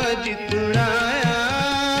बाज तुड़ाया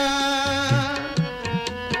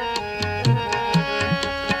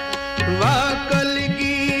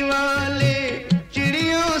वाकलगी वाले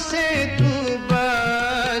चिड़ियों से तू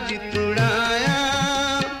बाज तुड़ाया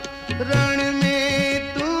रण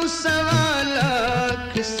में तू 1.25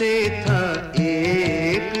 लाख से था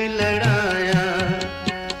एक लड़ाया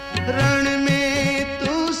रण में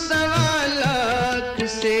तू 1.25 लाख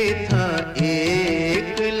से था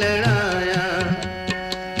एक लड़ाया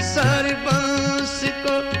सरबंस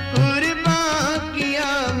को कुर्बान किया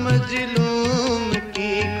मजलूम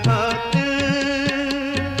की खातिर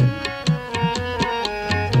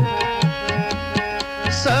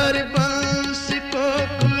सरबंस को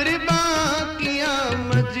कुर्बान किया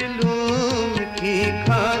मजलूम की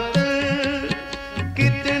खातिर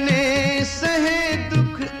कितने सहे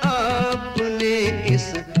दुख आपने इस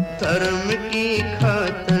धर्म की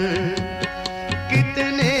खातिर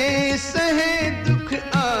कितने सहे दुख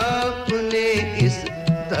आपने इस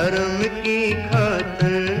धर्म की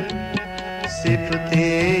खातिर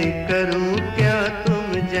सिफतें करूं क्या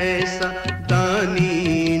तुम जैसा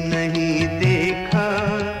दानी नहीं देखा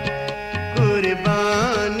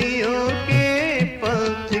कुर्बानियों के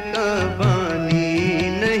पंथ का बानी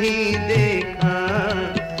नहीं देखा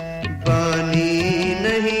बानी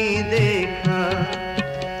नहीं देखा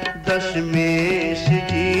दशमेश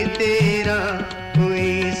जी तेरा कोई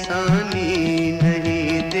सानी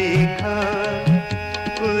नहीं देखा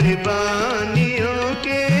कुर्बानियों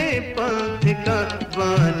के पंथ का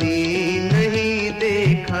बानी नहीं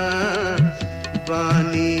देखा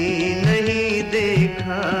बानी नहीं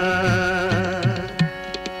देखा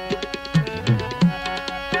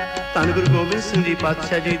ਧੰਨ ਗੁਰੂ ਗੋਬਿੰਦ ਸਿੰਘ ਜੀ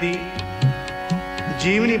ਪਾਤਸ਼ਾਹ ਜੀ ਦੀ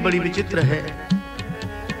ਜੀਵਨੀ ਬੜੀ ਵਿਚਿੱਤਰ ਹੈ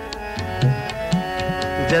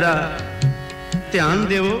जरा ध्यान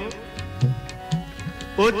देवो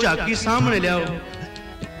ओ झाकी सामने लियाओ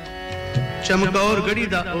चमकौर गढ़ी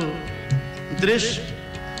दा ओ दृश्य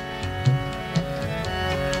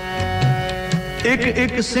एक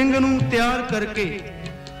एक सिंह नूं तैयार करके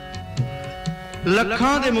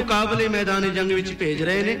ਲੱਖਾਂ ਦੇ ਮੁਕਾਬਲੇ ਮੈਦਾਨ ਜੰਗ ਵਿੱਚ ਭੇਜ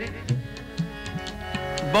ਰਹੇ ਨੇ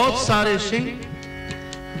ਬਹੁਤ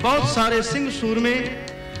ਸਾਰੇ ਸਿੰਘ ਸੂਰਮੇ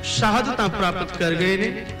ਸ਼ਹਾਦਤਾਂ ਪ੍ਰਾਪਤ ਕਰ ਗਏ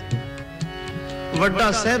ਨੇ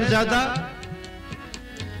ਵੱਡਾ ਸਾਹਿਬਜ਼ਾਦਾ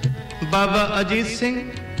ਬਾਬਾ ਅਜੀਤ ਸਿੰਘ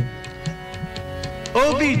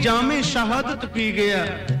ਉਹ ਵੀ ਜਾਮੇ ਸ਼ਹਾਦਤ ਪੀ ਗਿਆ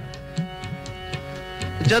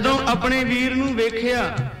ਜਦੋਂ ਆਪਣੇ ਵੀਰ ਨੂੰ ਵੇਖਿਆ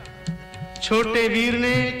ਛੋਟੇ ਵੀਰ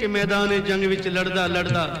ਨੇ ਕਿ ਮੈਦਾਨ ਜੰਗ ਵਿੱਚ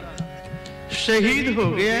ਲੜਦਾ ਸ਼ਹੀਦ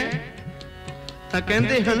ਹੋ ਗਿਆ ਤਾਂ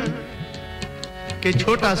ਕਹਿੰਦੇ ਹਨ ਕਿ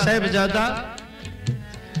ਛੋਟਾ ਸਾਹਿਬਜ਼ਾਦਾ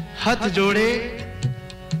ਹੱਥ ਜੋੜੇ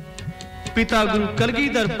ਪਿਤਾ ਗੁਰੂ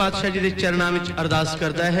ਕਲਗੀਧਰ ਪਾਤਸ਼ਾਹ ਜੀ ਦੇ ਚਰਨਾਂ ਵਿੱਚ ਅਰਦਾਸ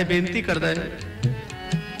ਕਰਦਾ ਹੈ ਬੇਨਤੀ ਕਰਦਾ ਹੈ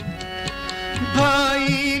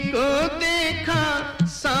भाई को देखा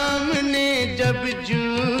सामने जब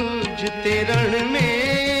जूझते रण में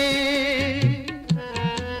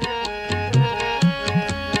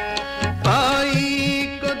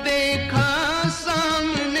भाई को देखा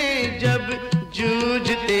सामने जब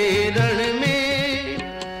जूझते रण में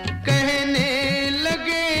कहने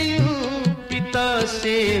लगे यूं पिता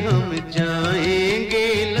से हम जाएंगे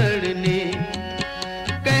लड़ने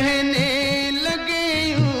कहने लगे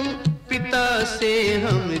यूं पिता से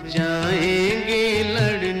हम जाएंगे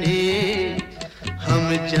लड़ने हम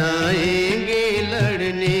जाएंगे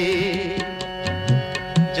लड़ने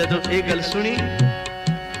ਜਦੋਂ ਇਹ ਗੱਲ ਸੁਣੀ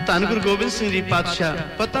ਧੰਨ ਗੁਰੂ ਗੋਬਿੰਦ ਸਿੰਘ ਜੀ ਪਾਤਸ਼ਾਹ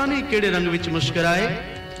ਪਤਾ ਨਹੀਂ ਕਿਹੜੇ ਰੰਗ ਵਿੱਚ ਮੁਸਕਰਾਏ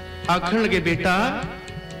ਆਖਣ ਲਗੇ ਬੇਟਾ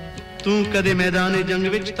ਤੂੰ ਕਦੇ ਮੈਦਾਨ ਜੰਗ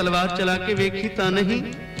ਵਿੱਚ ਤਲਵਾਰ ਚਲਾ ਕੇ ਵੇਖੀ ਤਾਂ ਨਹੀਂ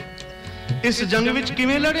ਇਸ ਜੰਗ ਵਿੱਚ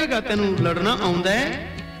ਕਿਵੇਂ ਲੜੇਗਾ ਤੈਨੂੰ ਲੜਨਾ ਆਉਂਦਾ ਹੈ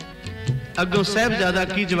ਅੱਗੋਂ ਸਾਹਿਬਜ਼ਾਦਾ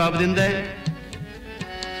ਕੀ ਜਵਾਬ ਦਿੰਦਾ ਹੈ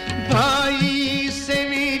भाई से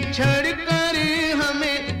बिछड़ कर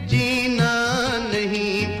हमें जीना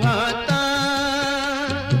नहीं भाता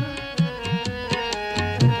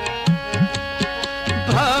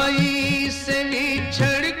भाई से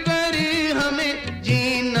बिछड़ कर हमें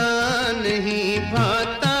जीना नहीं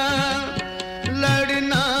भाता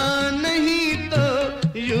लड़ना नहीं तो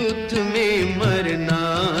युद्ध में मरना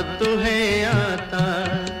तो है आता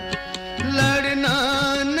लड़ना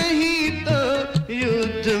नहीं तो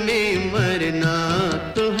युद्ध में मरना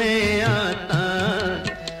तो है आता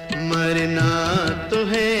मरना तो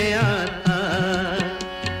है आता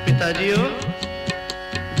पिताजीओ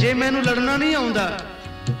जे मैनू लड़ना नहीं आउंदा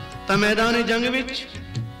तां मैदान जंग विच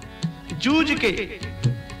जूझ के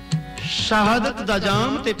शहादत दा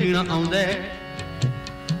जाम ते पीना आउंदा है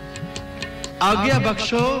आज्ञा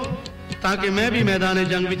बख्शो ताकि मैं भी मैदान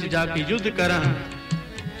जंग विच जाके युद्ध करां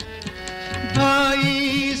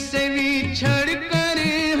भाई से बिछड़ कर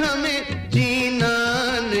हमें जीना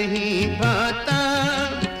नहीं भाता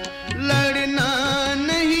लड़ना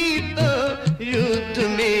नहीं तो युद्ध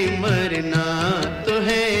में मरना तो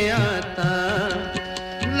है आता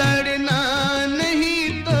लड़ना नहीं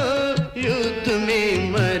तो युद्ध में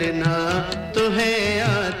मरना तो है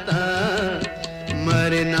आता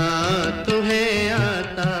मरना तो है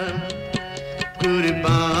आता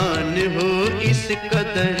कुर्बान हो इस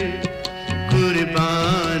कदर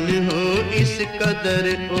कुर्बान हो इस कदर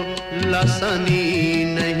को लासानी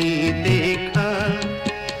नहीं देखा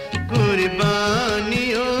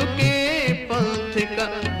कुर्बानियों के पंथ का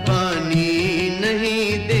बानी नहीं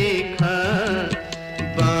देखा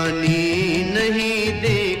बानी नहीं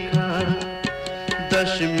देखा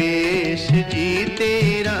दशमेश जी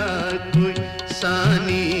तेरा कोई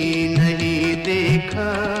सानी नहीं देखा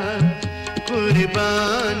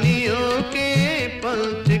कुर्बानियों के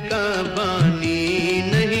पंथ का बानी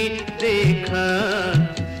नहीं देखा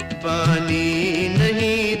बानी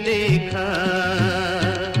नहीं देखा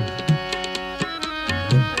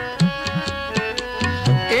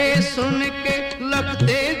ये सुन के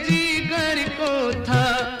लगते जिगर को था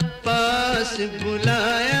पास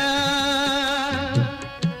बुलाया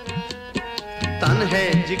तन है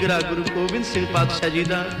जिगरा गुरु गोबिंद सिंह पातशाह जी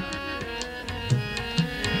दा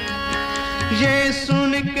ये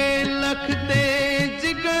सुन के लखते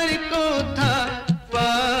जिगर को था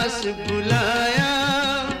पास बुलाया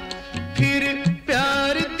फिर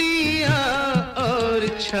प्यार दिया और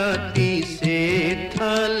छाती से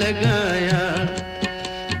था लगाया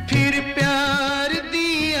फिर प्यार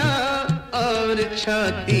दिया और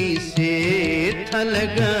छाती से था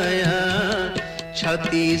लगाया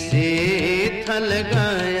छाती से था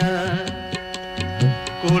लगाया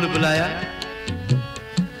कोल बुलाया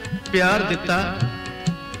प्यार दिता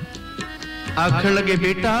आखण लगे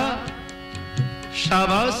बेटा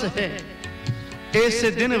शाबाश है इस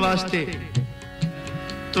दिन वास्ते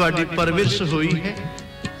तुहाडी परवरिश हुई है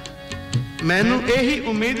मैनू यही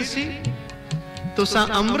उम्मीद सी तुसां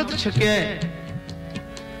अमृत छकिया है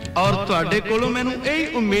और तुहाडे कोलों मैनू यही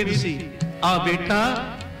उम्मीद सी आ बेटा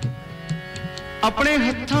ਆਪਣੇ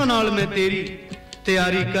ਹੱਥਾਂ ਨਾਲ ਮੈਂ ਤੇਰੀ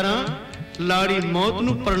ਤਿਆਰੀ ਕਰਾਂ ਲਾੜੀ ਮੌਤ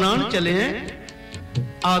ਨੂੰ ਪ੍ਰਣਾਮ ਚਲੇ ਹੈ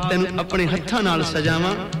ਆ ਤੈਨੂੰ ਆਪਣੇ ਹੱਥਾਂ ਨਾਲ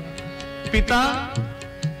ਸਜਾਵਾਂ ਪਿਤਾ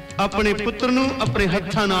ਆਪਣੇ ਪੁੱਤਰ ਨੂੰ ਆਪਣੇ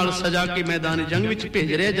ਹੱਥਾਂ ਨਾਲ ਸਜਾ ਕੇ ਮੈਦਾਨ ਜੰਗ ਵਿੱਚ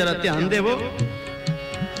ਭੇਜ ਰਿਹਾ ਜਰਾ ਧਿਆਨ ਦੇਵੋ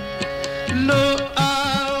लो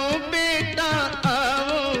आओ बेटा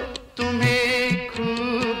आओ तुम्हें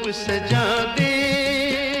खूब सजा दे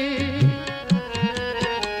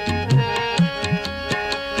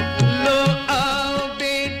लो आओ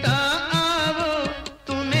बेटा आओ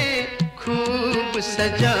तुम्हें खूब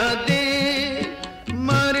सजा दे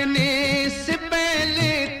मरने से पहले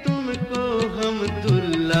तुमको हम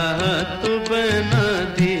दुल्हा तो बना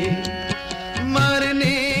दे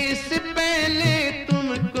मरने से पहले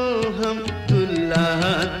तुमको हम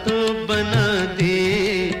दुल्हा तो बना दे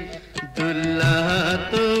दुल्हा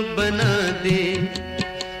तो बना दे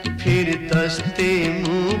फिर दस्ते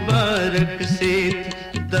मुबारक से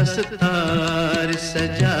दस्तार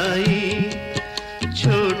सजाई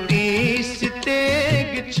छोटी सी तेग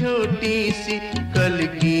छोटी सी कल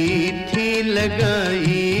की थी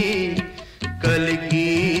लगाई कल की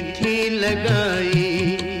थी लगाई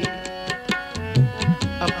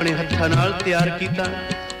अपने हत्थां नाल तैयार कीता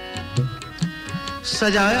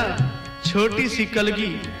सजाया छोटी सी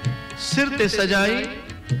कलगी सिर ते सजाई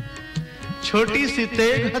छोटी सी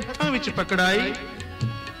तेग हत्थां विच पकड़ाई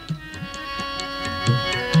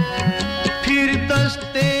फिर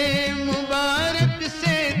दस्ते मुबारक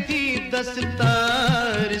से थी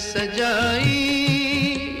दस्तार सजाई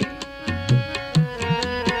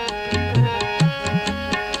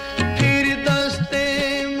फिर दस्ते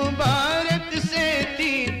मुबारक से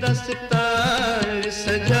थी दस्तार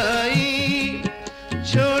सजाई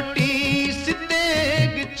छोटी सी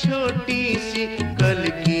तेग छोटी सी कल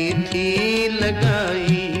की थी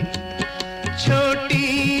लगाई छोटी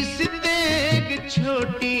सी तेग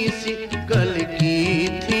छोटी सी कल की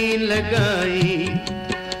थी लगाई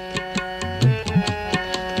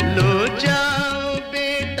लो जाओ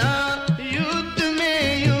बेटा युद्ध में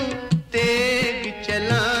यूं तेग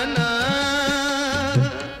चलाना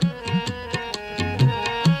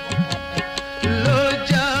लो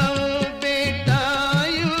जाओ बेटा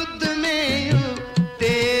युद्ध में यूं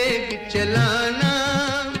तेग चलाना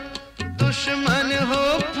दुश्मन हो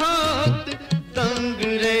फौत तंग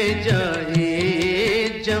रह जाए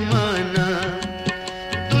जमाना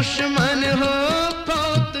दुश्मन हो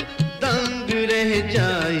फौत तंग रह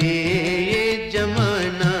जाए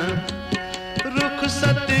जमाना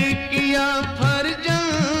रुखसत किया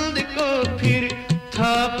फरजंद को फिर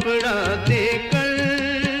थापड़ा देकर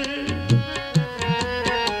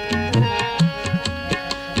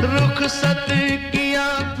रुखसत किया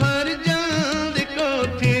फरजंद को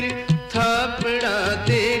फिर थापड़ा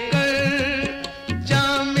देकर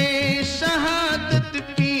जामे शहादत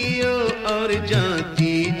पियो और जान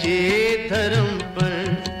दीजिए धर्म पर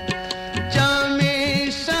जामे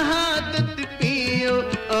शहादत पियो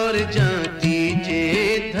और जान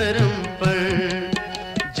दीजिए धर्म पर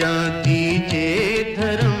जान दीजिए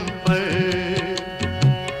धर्म पर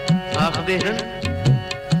आखदे हैं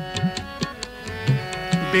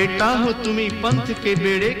बेटा हो तुम्ही पंथ के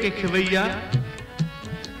बेड़े के खवैया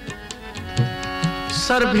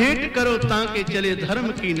सर भेंट करो ताके चले धर्म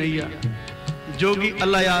की नैया जोगी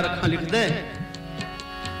अल्लाह यार खां लिखदा है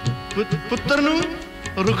पुत्र नु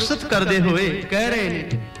रुखसत करदे होए कह रहे ने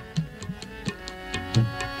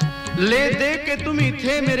ले दे के तुम ही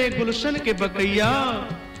थे मेरे गुलशन के बकैया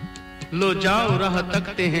लो जाओ राह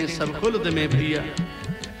तकते हैं सब खुल्द में भैया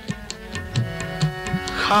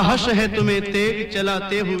ख्वाहिश है तुम्हें तेग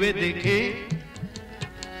चलाते हुए देखे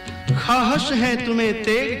ख्वाहिश है तुम्हें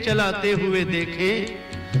तेग चलाते हुए देखे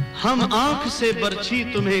हम आंख से बरछी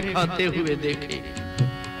तुम्हें खाते हुए देखे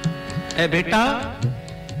ए बेटा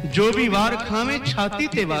जो भी वार खावे छाती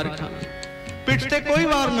ते वार खावे पिठ ते कोई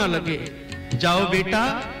वार ना लगे जाओ बेटा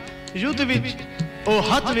युद्ध विच ओ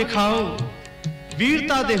हथ विखाओ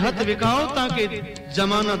वीरता दे हथ विखाओ ताकि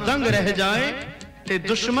जमाना दंग रह जाए ते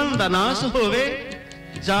दुश्मन दा नाश होवे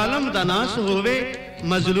जालम दा नाश होवे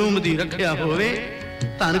मजलूम दी रखिया होवे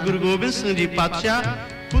धन गुरु गोबिंद सिंह जी पातशाह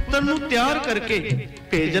पुत्र नु तैयार करके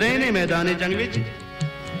भेज रहे ने मैदान जंग विच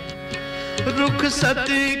रुखसत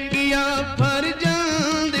किया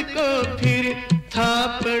फरजंद को फिर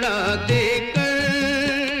थापड़ा देकर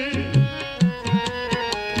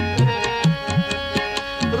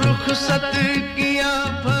रुखसत किया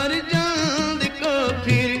फरजंद को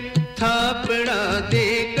फिर थापड़ा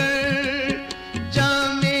देकर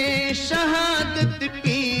शहादत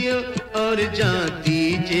पियो और जान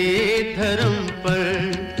दीजिए धर्म पर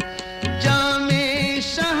जामे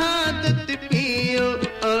शहादत पियो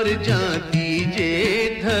और जान दीजिए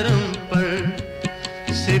धर्म पर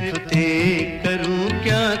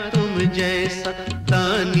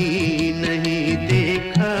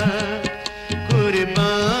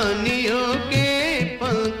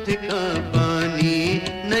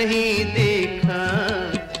नहीं देखा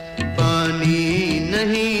पानी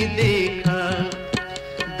नहीं देखा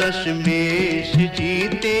दशमेश जी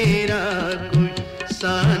तेरा कोई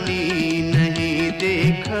सानी नहीं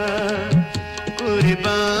देखा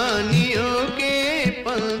कुर्बानियों के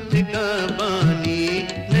पंथ का बानी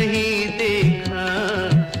नहीं देखा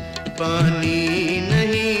पानी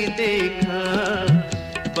नहीं देखा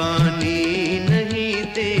पानी नहीं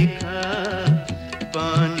देखा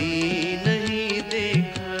पानी नहीं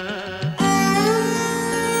देखा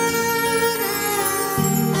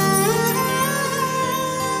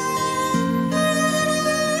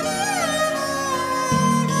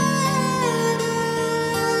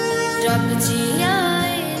रब जी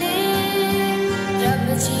आए ने रब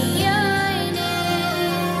जी आए ने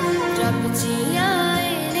रब जी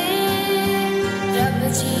आए ने रब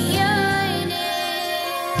जी आए ने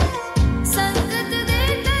संगत दे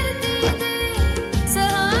धरती दे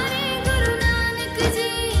सहारे गुरु नानक जी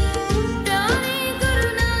प्यारे गुरु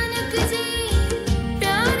नानक जी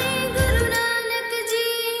प्यारे गुरु नानक जी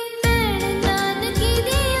भैण नानकी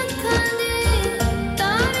दी अखां दे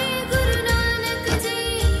तारे गुरु नानक जी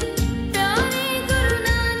प्यारे गुरु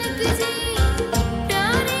नानक जी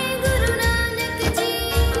प्यारे गुरु नानक जी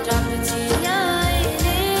रब जी आए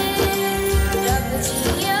ने रब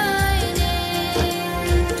जी आए ने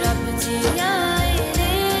रब जी आए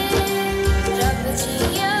ने रब जी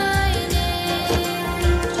आए ने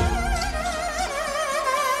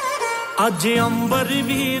आज अंबर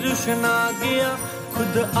भी रुशना गया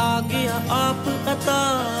खुद आ गया आप अता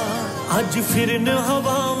आज फिरन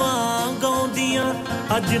हवावां गाउंदियां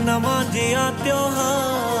आज नवां जिया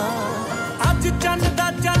त्योहार आज चंद दा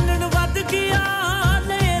चानण वध गया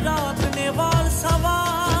ने रात ने वाल सवा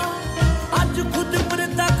आज खुद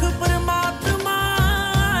प्रतख परमात्मा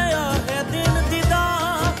आया है दिन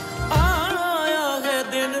दीदार आया है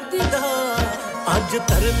दिन दीदार आज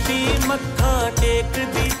धरती मत्था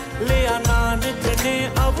टेकदी लिया नानक ने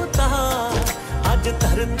अवतार आज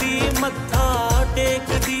धरती मत्था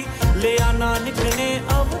टेकदी लिया नानक ने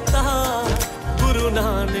अवतार गुरु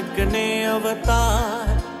नानक ने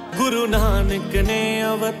अवतार गुरु नानक ने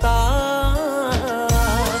अवतार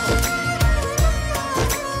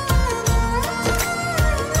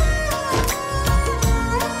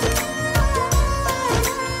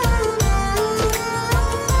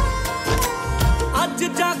आज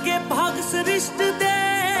जागे भाग सृष्ट दे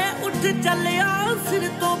उठ चलिया सिर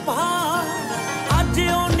तो भार आज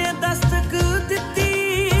ओने दस्तक दित्ती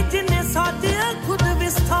जिने साजिया खुद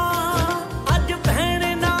विस्थार आज भैण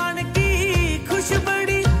नानकी खुश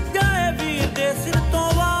बड़ी जाए वीर दे सिर तो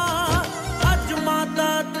वार आज माता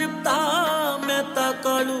तृप्ता मेहता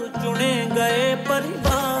कालू चुने गए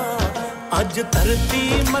परिवार आज धरती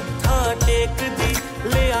मत्था टेकदी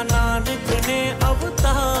लिया नानक ने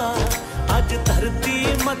अवतार आज धरती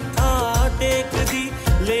मत्था टेकदी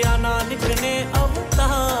लिया नानक ने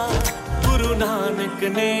अवतार गुरु नानक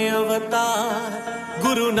ने अवतार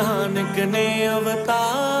गुरु नानक ने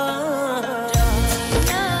अवतार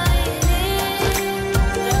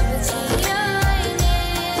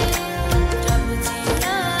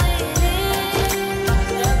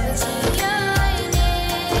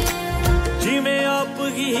जिवें आप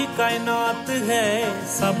ही कायनात है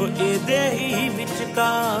सब एदे ही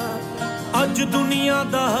विचकार आज दुनिया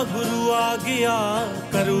दा गुरु आ गया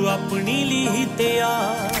करो अपनी ली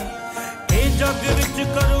तैयार ए जग विच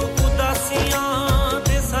करो उदासियां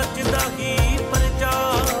ते सच दा ही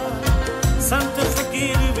प्रचार संत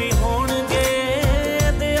फकीर भी होणगे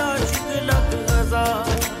ते आशिक लख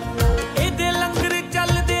हजार ए दे लंगर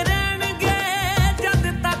चलदे रहणगे जद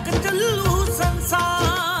तक चलू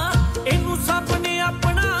संसार इनु सब ने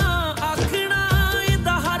अपना आखना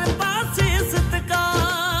एदा हर पासे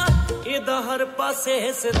सत्कार एदा हर पासे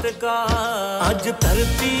सत्कार आज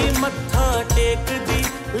धरती मत्था टेकदी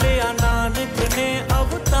लिया नानक ने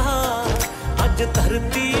अवतार आज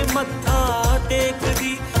धरती मत्था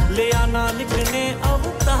टेकदी लिया नानक ने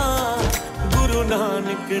अवतार गुरु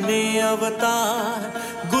नानक ने अवतार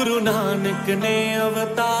गुरु नानक ने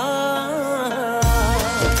अवतार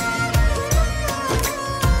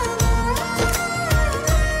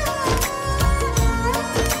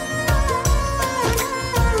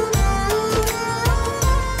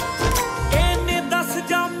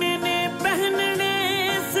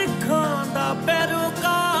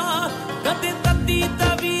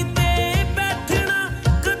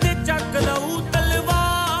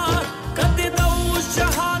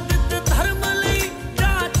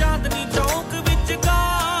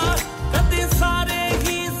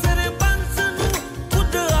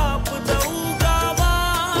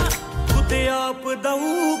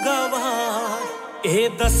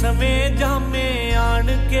दसवें जामे आन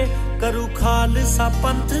के करू खालसा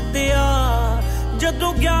पंथ दिया ਜਦੋਂ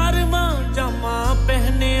 11ਵਾਂ ਜਾਮਾ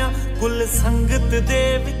ਪਹਿਨਿਆ ਕੁੱਲ ਸੰਗਤ ਦੇ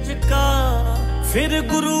ਵਿੱਚ ਕਾ ਫਿਰ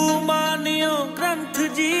ਗੁਰੂ ਮਾਨਿਓ ਗ੍ਰੰਥ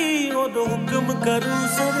ਜੀ ਉਹ ਹੁਕਮ ਕਰੂ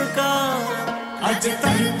ਸਰਕਾਰ ਅੱਜ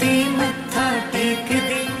ਧਰਤੀ ਮੱਥਾ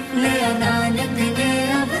ਟੇਕਦੀ ਲਿਆ ਨਾਨਕ ਨੇ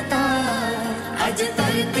ਅਵਤਾਰ ਅੱਜ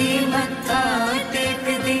ਧਰਤੀ ਮੱਥਾ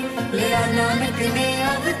ਟੇਕਦੀ ਲਿਆ ਨਾਨਕ ਨੇ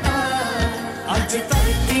ਅਵਤਾਰ ਅੱਜ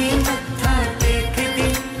ਧਰਤੀ ਮੱਥਾ ਟੇਕਦੀ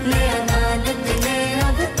ਲਿਆ ਨਾਨਕ ਨੇ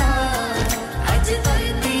ਅਵਤਾਰ ਅੱਜ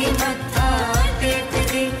ਧਰਤੀ ਮੱਥਾ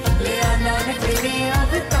ਟੇਕਦੀ ਲਿਆ ਨਾਨਕ ਨੇ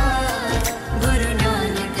ਅਵਤਾਰ ਗੁਰੂ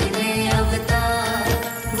ਨਾਨਕ ਨੇ ਅਵਤਾਰ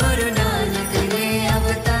ਗੁਰੂ ਨਾਨਕ ਨੇ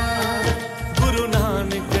ਅਵਤਾਰ ਗੁਰੂ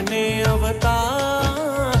ਨਾਨਕ ਨੇ ਅਵਤਾਰ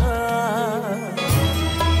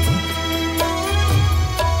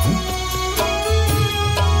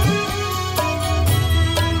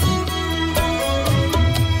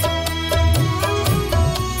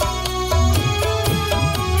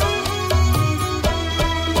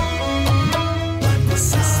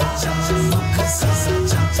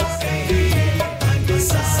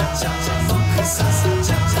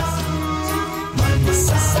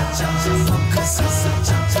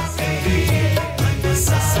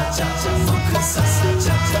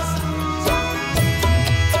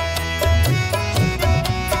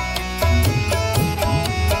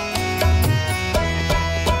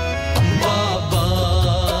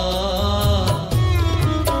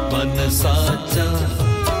साचा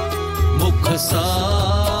मुख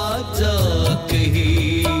साचा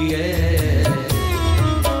कहिए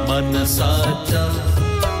मन साचा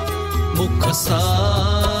मुख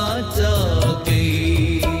साचा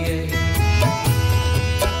कहिए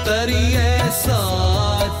तरिए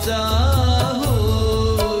साचा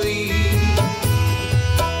होई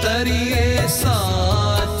तरिए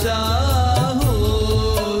साचा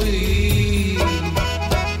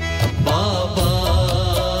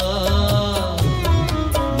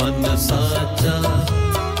साचा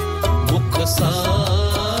मुख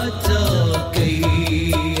साचा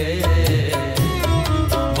कहिए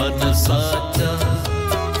मन साचा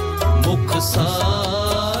मुख साचा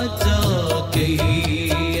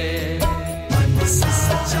कहिए मन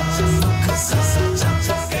साचा मुख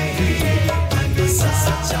साचा कहिए मन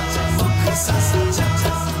साचा मुख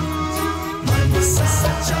साचा मन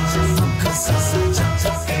साचा मुख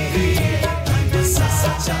साचा कहिए मन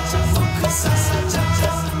साचा मुख साचा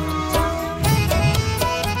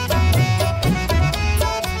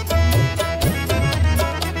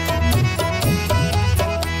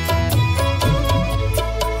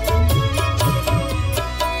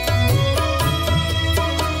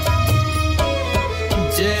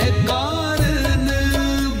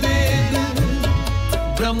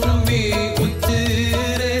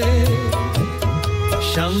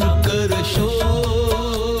शंकर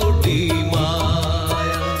शोटी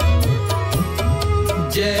माया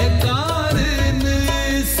जय कारण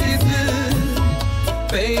सिद्ध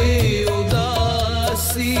पे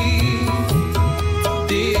उदासी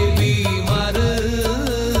देवी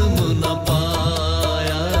मरम न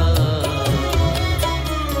पाया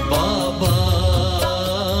बाबा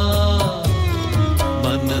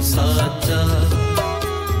मन साचा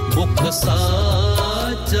मुख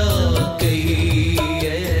साचा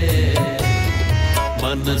कहिए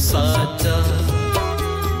मन साचा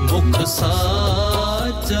मुख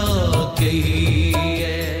साचा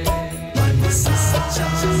कहिए मन साचा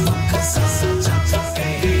मुख साचा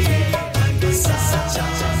कहिए मन साचा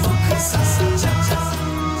मुख साचा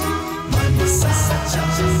मन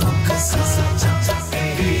साचा मुख साचा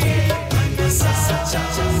कहिए मन साचा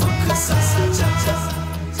मुख साचा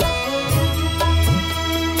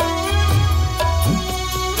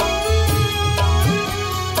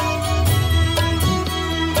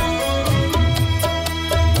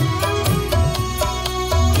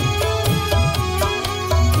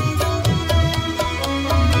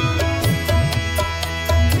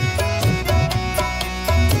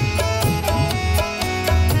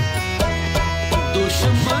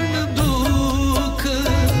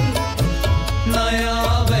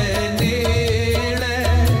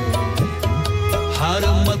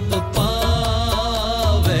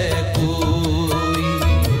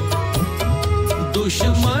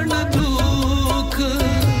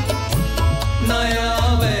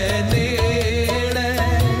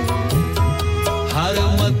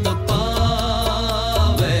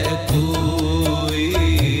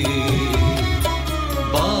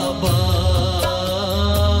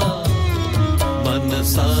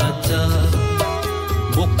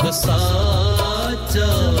साचा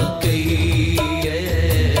कहिए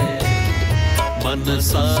मन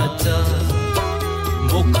साचा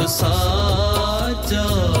मुख साचा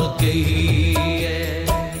कहिए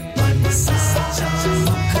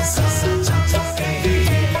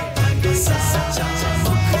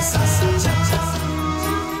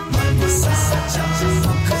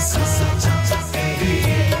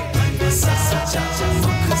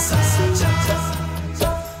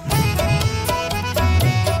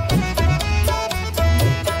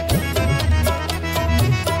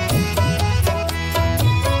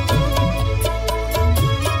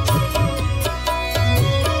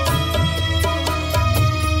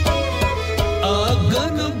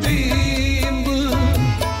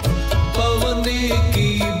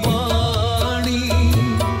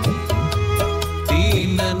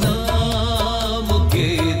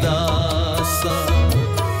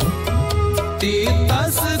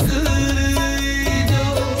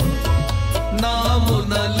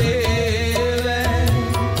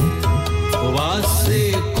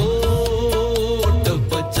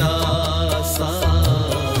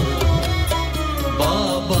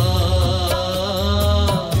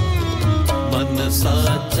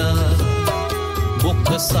साचा मुख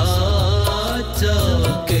साचा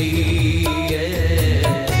कहिए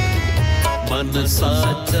मन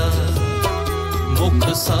साचा मुख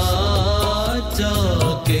साचा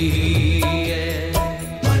कहिए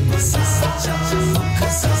मन साचा मुख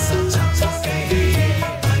साचा कहिए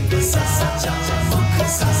मन साचा मुख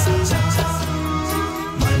साचा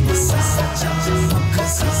मन साचा मुख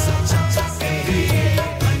साचा कहिए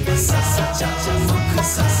मन साचा मुख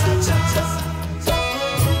साचा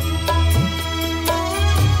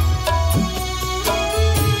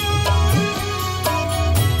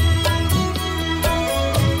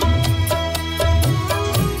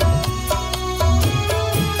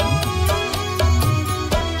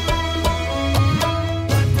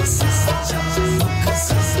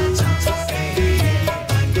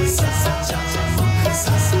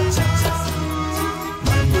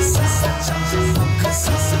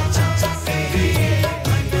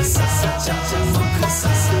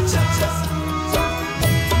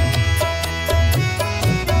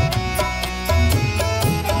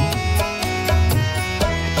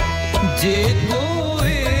जे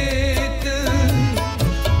कोई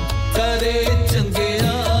करे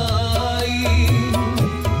चंगियाई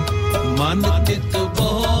मन चित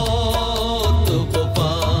बहुत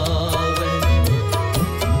बपावे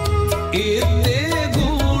इते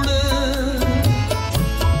गुण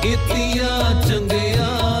इतिया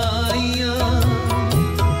चंगियाइयां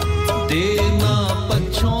देना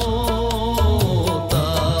पछोतावे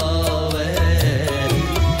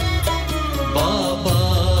बाबा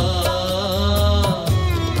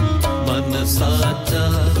मन साचा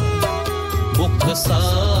मुख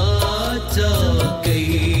साचा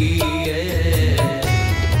कहिए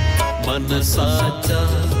मन साचा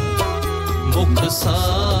मुख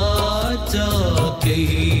साचा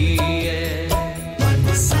कहिए मन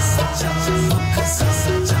साचा मुख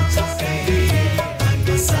साचा कहिए मन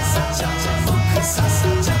साचा मुख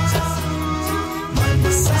साचा मन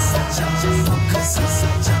साचा मुख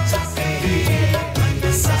साचा कहिए मन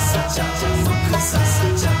साचा मुख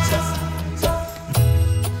साचा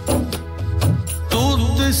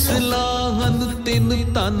सलाहन तिन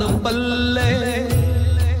तन पल्ले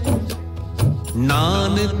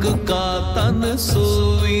नानक का तन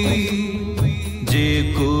सोई जे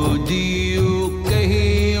को जियो कहे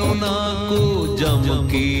उना को जम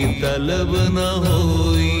की तलब न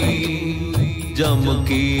होई जम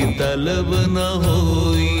की तलब न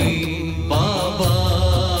होई बाबा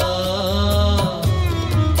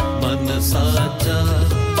मन साचा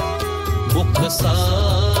मुख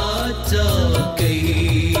साचा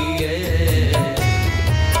कहिए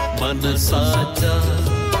मन साचा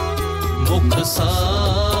मुख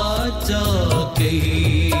साचा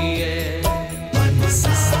कहिए मन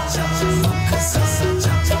साचा मुख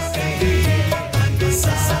साचा कहिए मन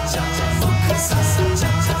साचा मुख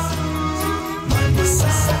साचा मन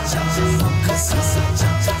साचा मुख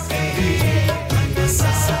साचा कहिए मन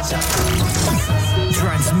साचा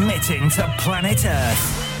Transmitting to planet Earth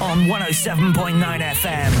on 107.9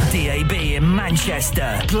 FM, DAB in Manchester,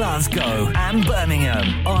 Glasgow and Birmingham.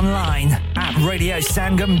 Online at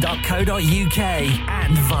radiosangam.co.uk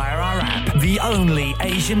and via our app, the only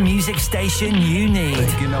Asian music station you need.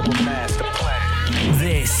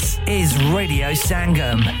 This is Radio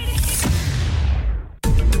Sangam.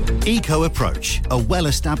 Eco Approach, a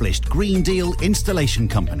well-established Green Deal installation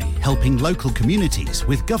company helping local communities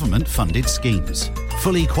with government-funded schemes.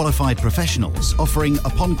 Fully qualified professionals offering,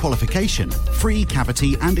 upon qualification, free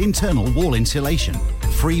cavity and internal wall insulation,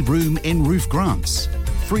 free room in roof grants,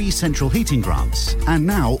 free central heating grants, and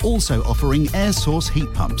now also offering air source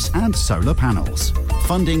heat pumps and solar panels.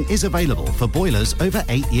 Funding is available for boilers over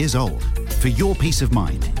 8 years old. For your peace of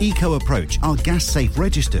mind, Eco Approach are gas safe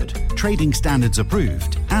registered, trading standards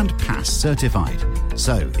approved, and PASS certified.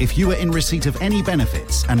 So, if you are in receipt of any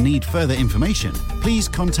benefits and need further information, please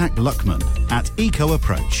contact Luckman at Eco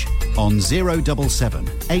Approach on 077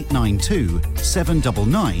 892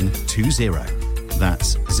 79920.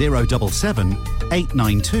 That's 077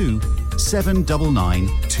 892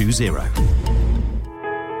 79920.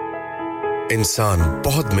 इंसान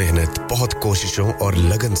बहुत मेहनत, बहुत कोशिशों और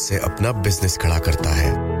लगन से अपना business खड़ा करता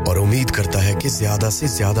है और उम्मीद करता है कि ज्यादा से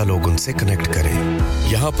ज्यादा लोग उनसे कनेक्ट करें।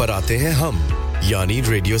 यहाँ पर आते हैं हम, यानी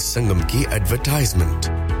रेडियो संगम की एडवर्टाइजमेंट।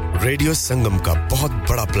 रेडियो संगम का बहुत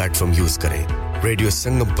बड़ा प्लेटफॉर्म यूज करें। रेडियो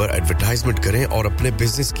संगम पर एडवर्टाइजमेंट करें और अपने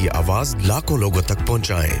बिजनेस की आवाज लाखों लोगों तक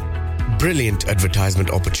पहुंचाएं। Brilliant advertisement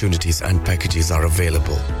opportunities and packages are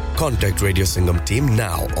available. Contact Radio Sangam team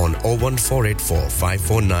now on 01484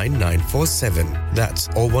 549 947. That's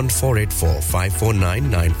 01484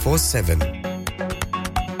 549 947.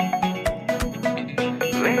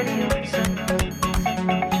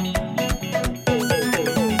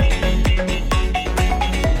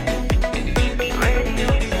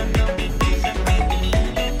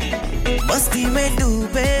 मस्ती में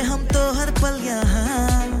डूबे हम तो हर पल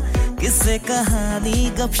यहाँ किस्से कहानी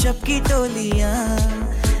गपशप की टोलियां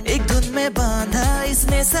एक धुन में बांधा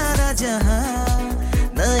इसने सारा जहां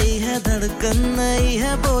नई है धड़कन नई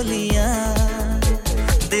है बोलियां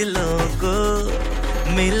दिलों को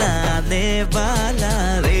मिलाने वाला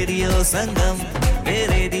रेडियो संगम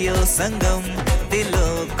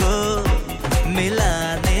दिलों को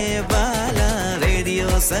मिलाने वाला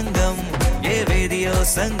रेडियो संगम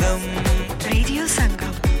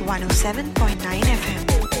 107.9 FM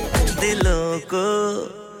दिलों को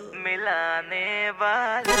मिलाने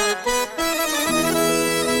वाला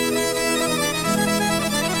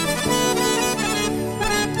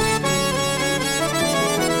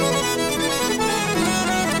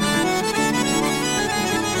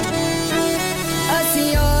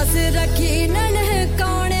असियास रखी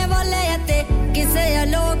ननकाने वाले ते किसे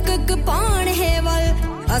अलोक कपाण है वल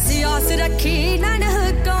असियास रखी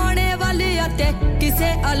ननकाने वाले ते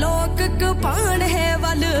किसे अलोक कपाण है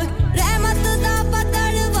वल रहमत दा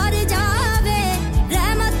पतड़ वर जावे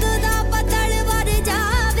रहमत दा पतड़ वर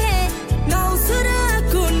जावे ना उसर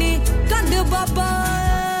कुनी कंद बाबा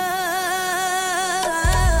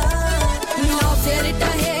ना फिर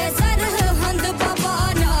टहे सर हंद बाबा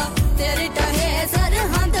ना फिर टहे सर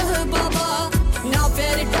हंद बाबा ना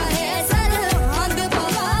फिर टहे सर हंद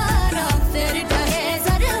बाबा ना फिर टहे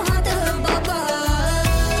सर हंद बाबा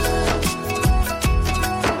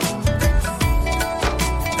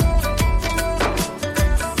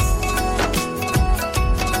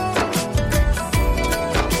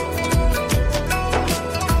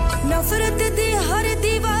नफरत दी हर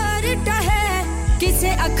दीवार टहे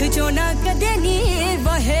किसे अख चो ना कदे नी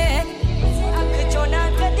वहे अख चो ना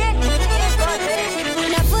कदे नी वहे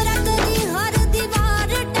नफरत दी हर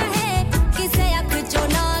दीवार टहे किसे अख चो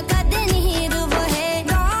ना कदे नी वहे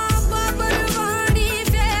ना बाबर वाणी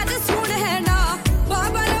फेर सुन है ना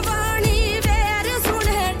बाबर वाणी फेर सुन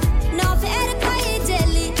है ना फेर कोई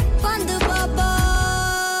जेली बंद बाबा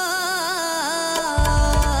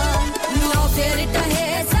ना फेर टहे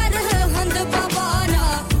सर हंद बाबा ना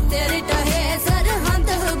तेरे टहे सर हंद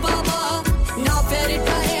बाबा ना फेर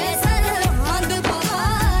टहे सर हंद बाबा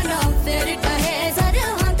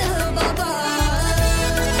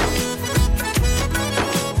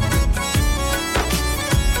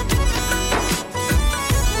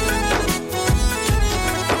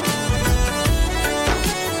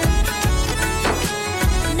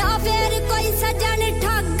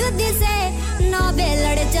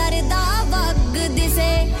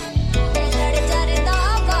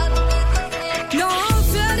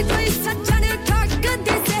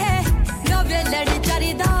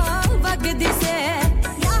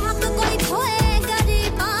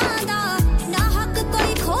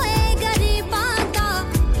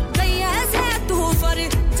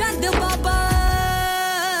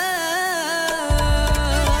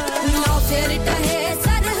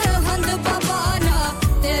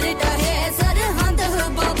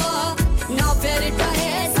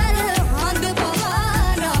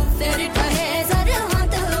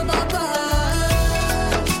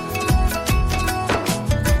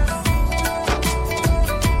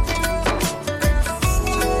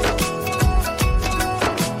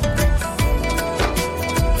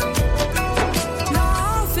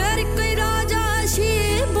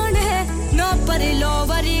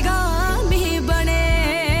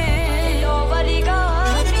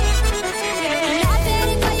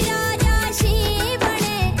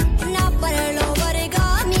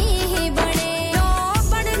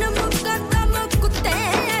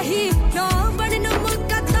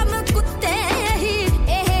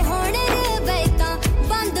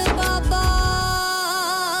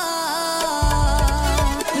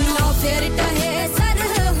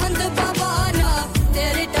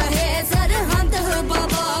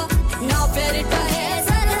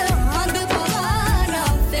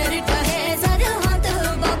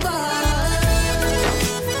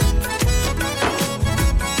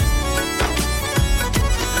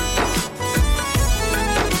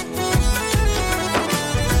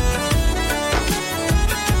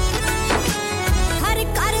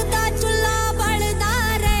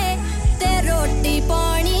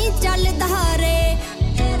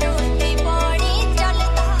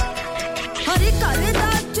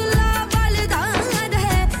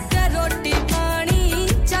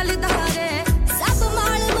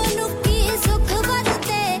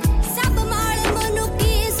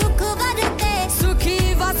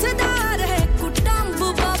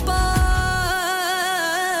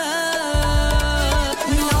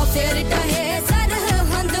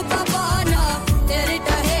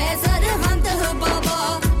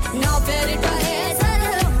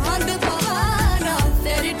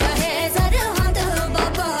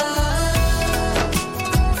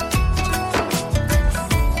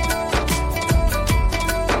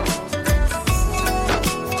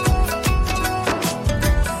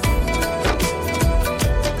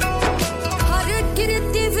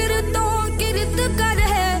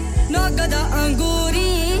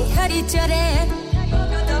चरे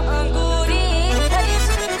गदा अंगूरी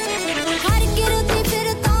हर गिरती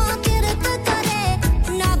फिरता किरत करे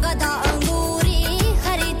ना गदा अंगूरी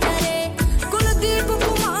हरी चरे कुलदीप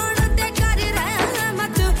कुमार ते कर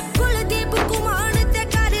रहमत कुलदीप कुमार ते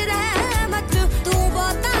कर रहमत तू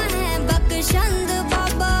बता है बख्शंद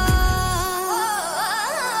बाबा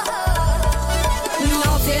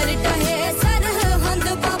ना फिर टहे सरहंद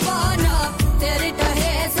बाबा ना फिर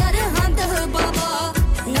टहे सरहंद बाबा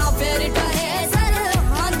ना फिर टहे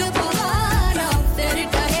सरहंद बाबा ना फिर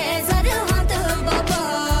टहे सरहंद बाबा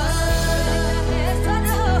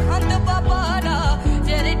सरहंद बाबा ना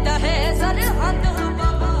फिर टहे सरहंद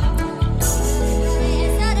बाबा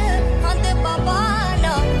सरहंद बाबा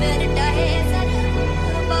ना फिर टहे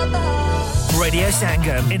सरहंद बाबा Radio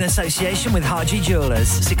Sangam in association with Haji Jewellers,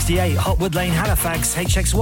 68 Hotwood Lane, Halifax, HX1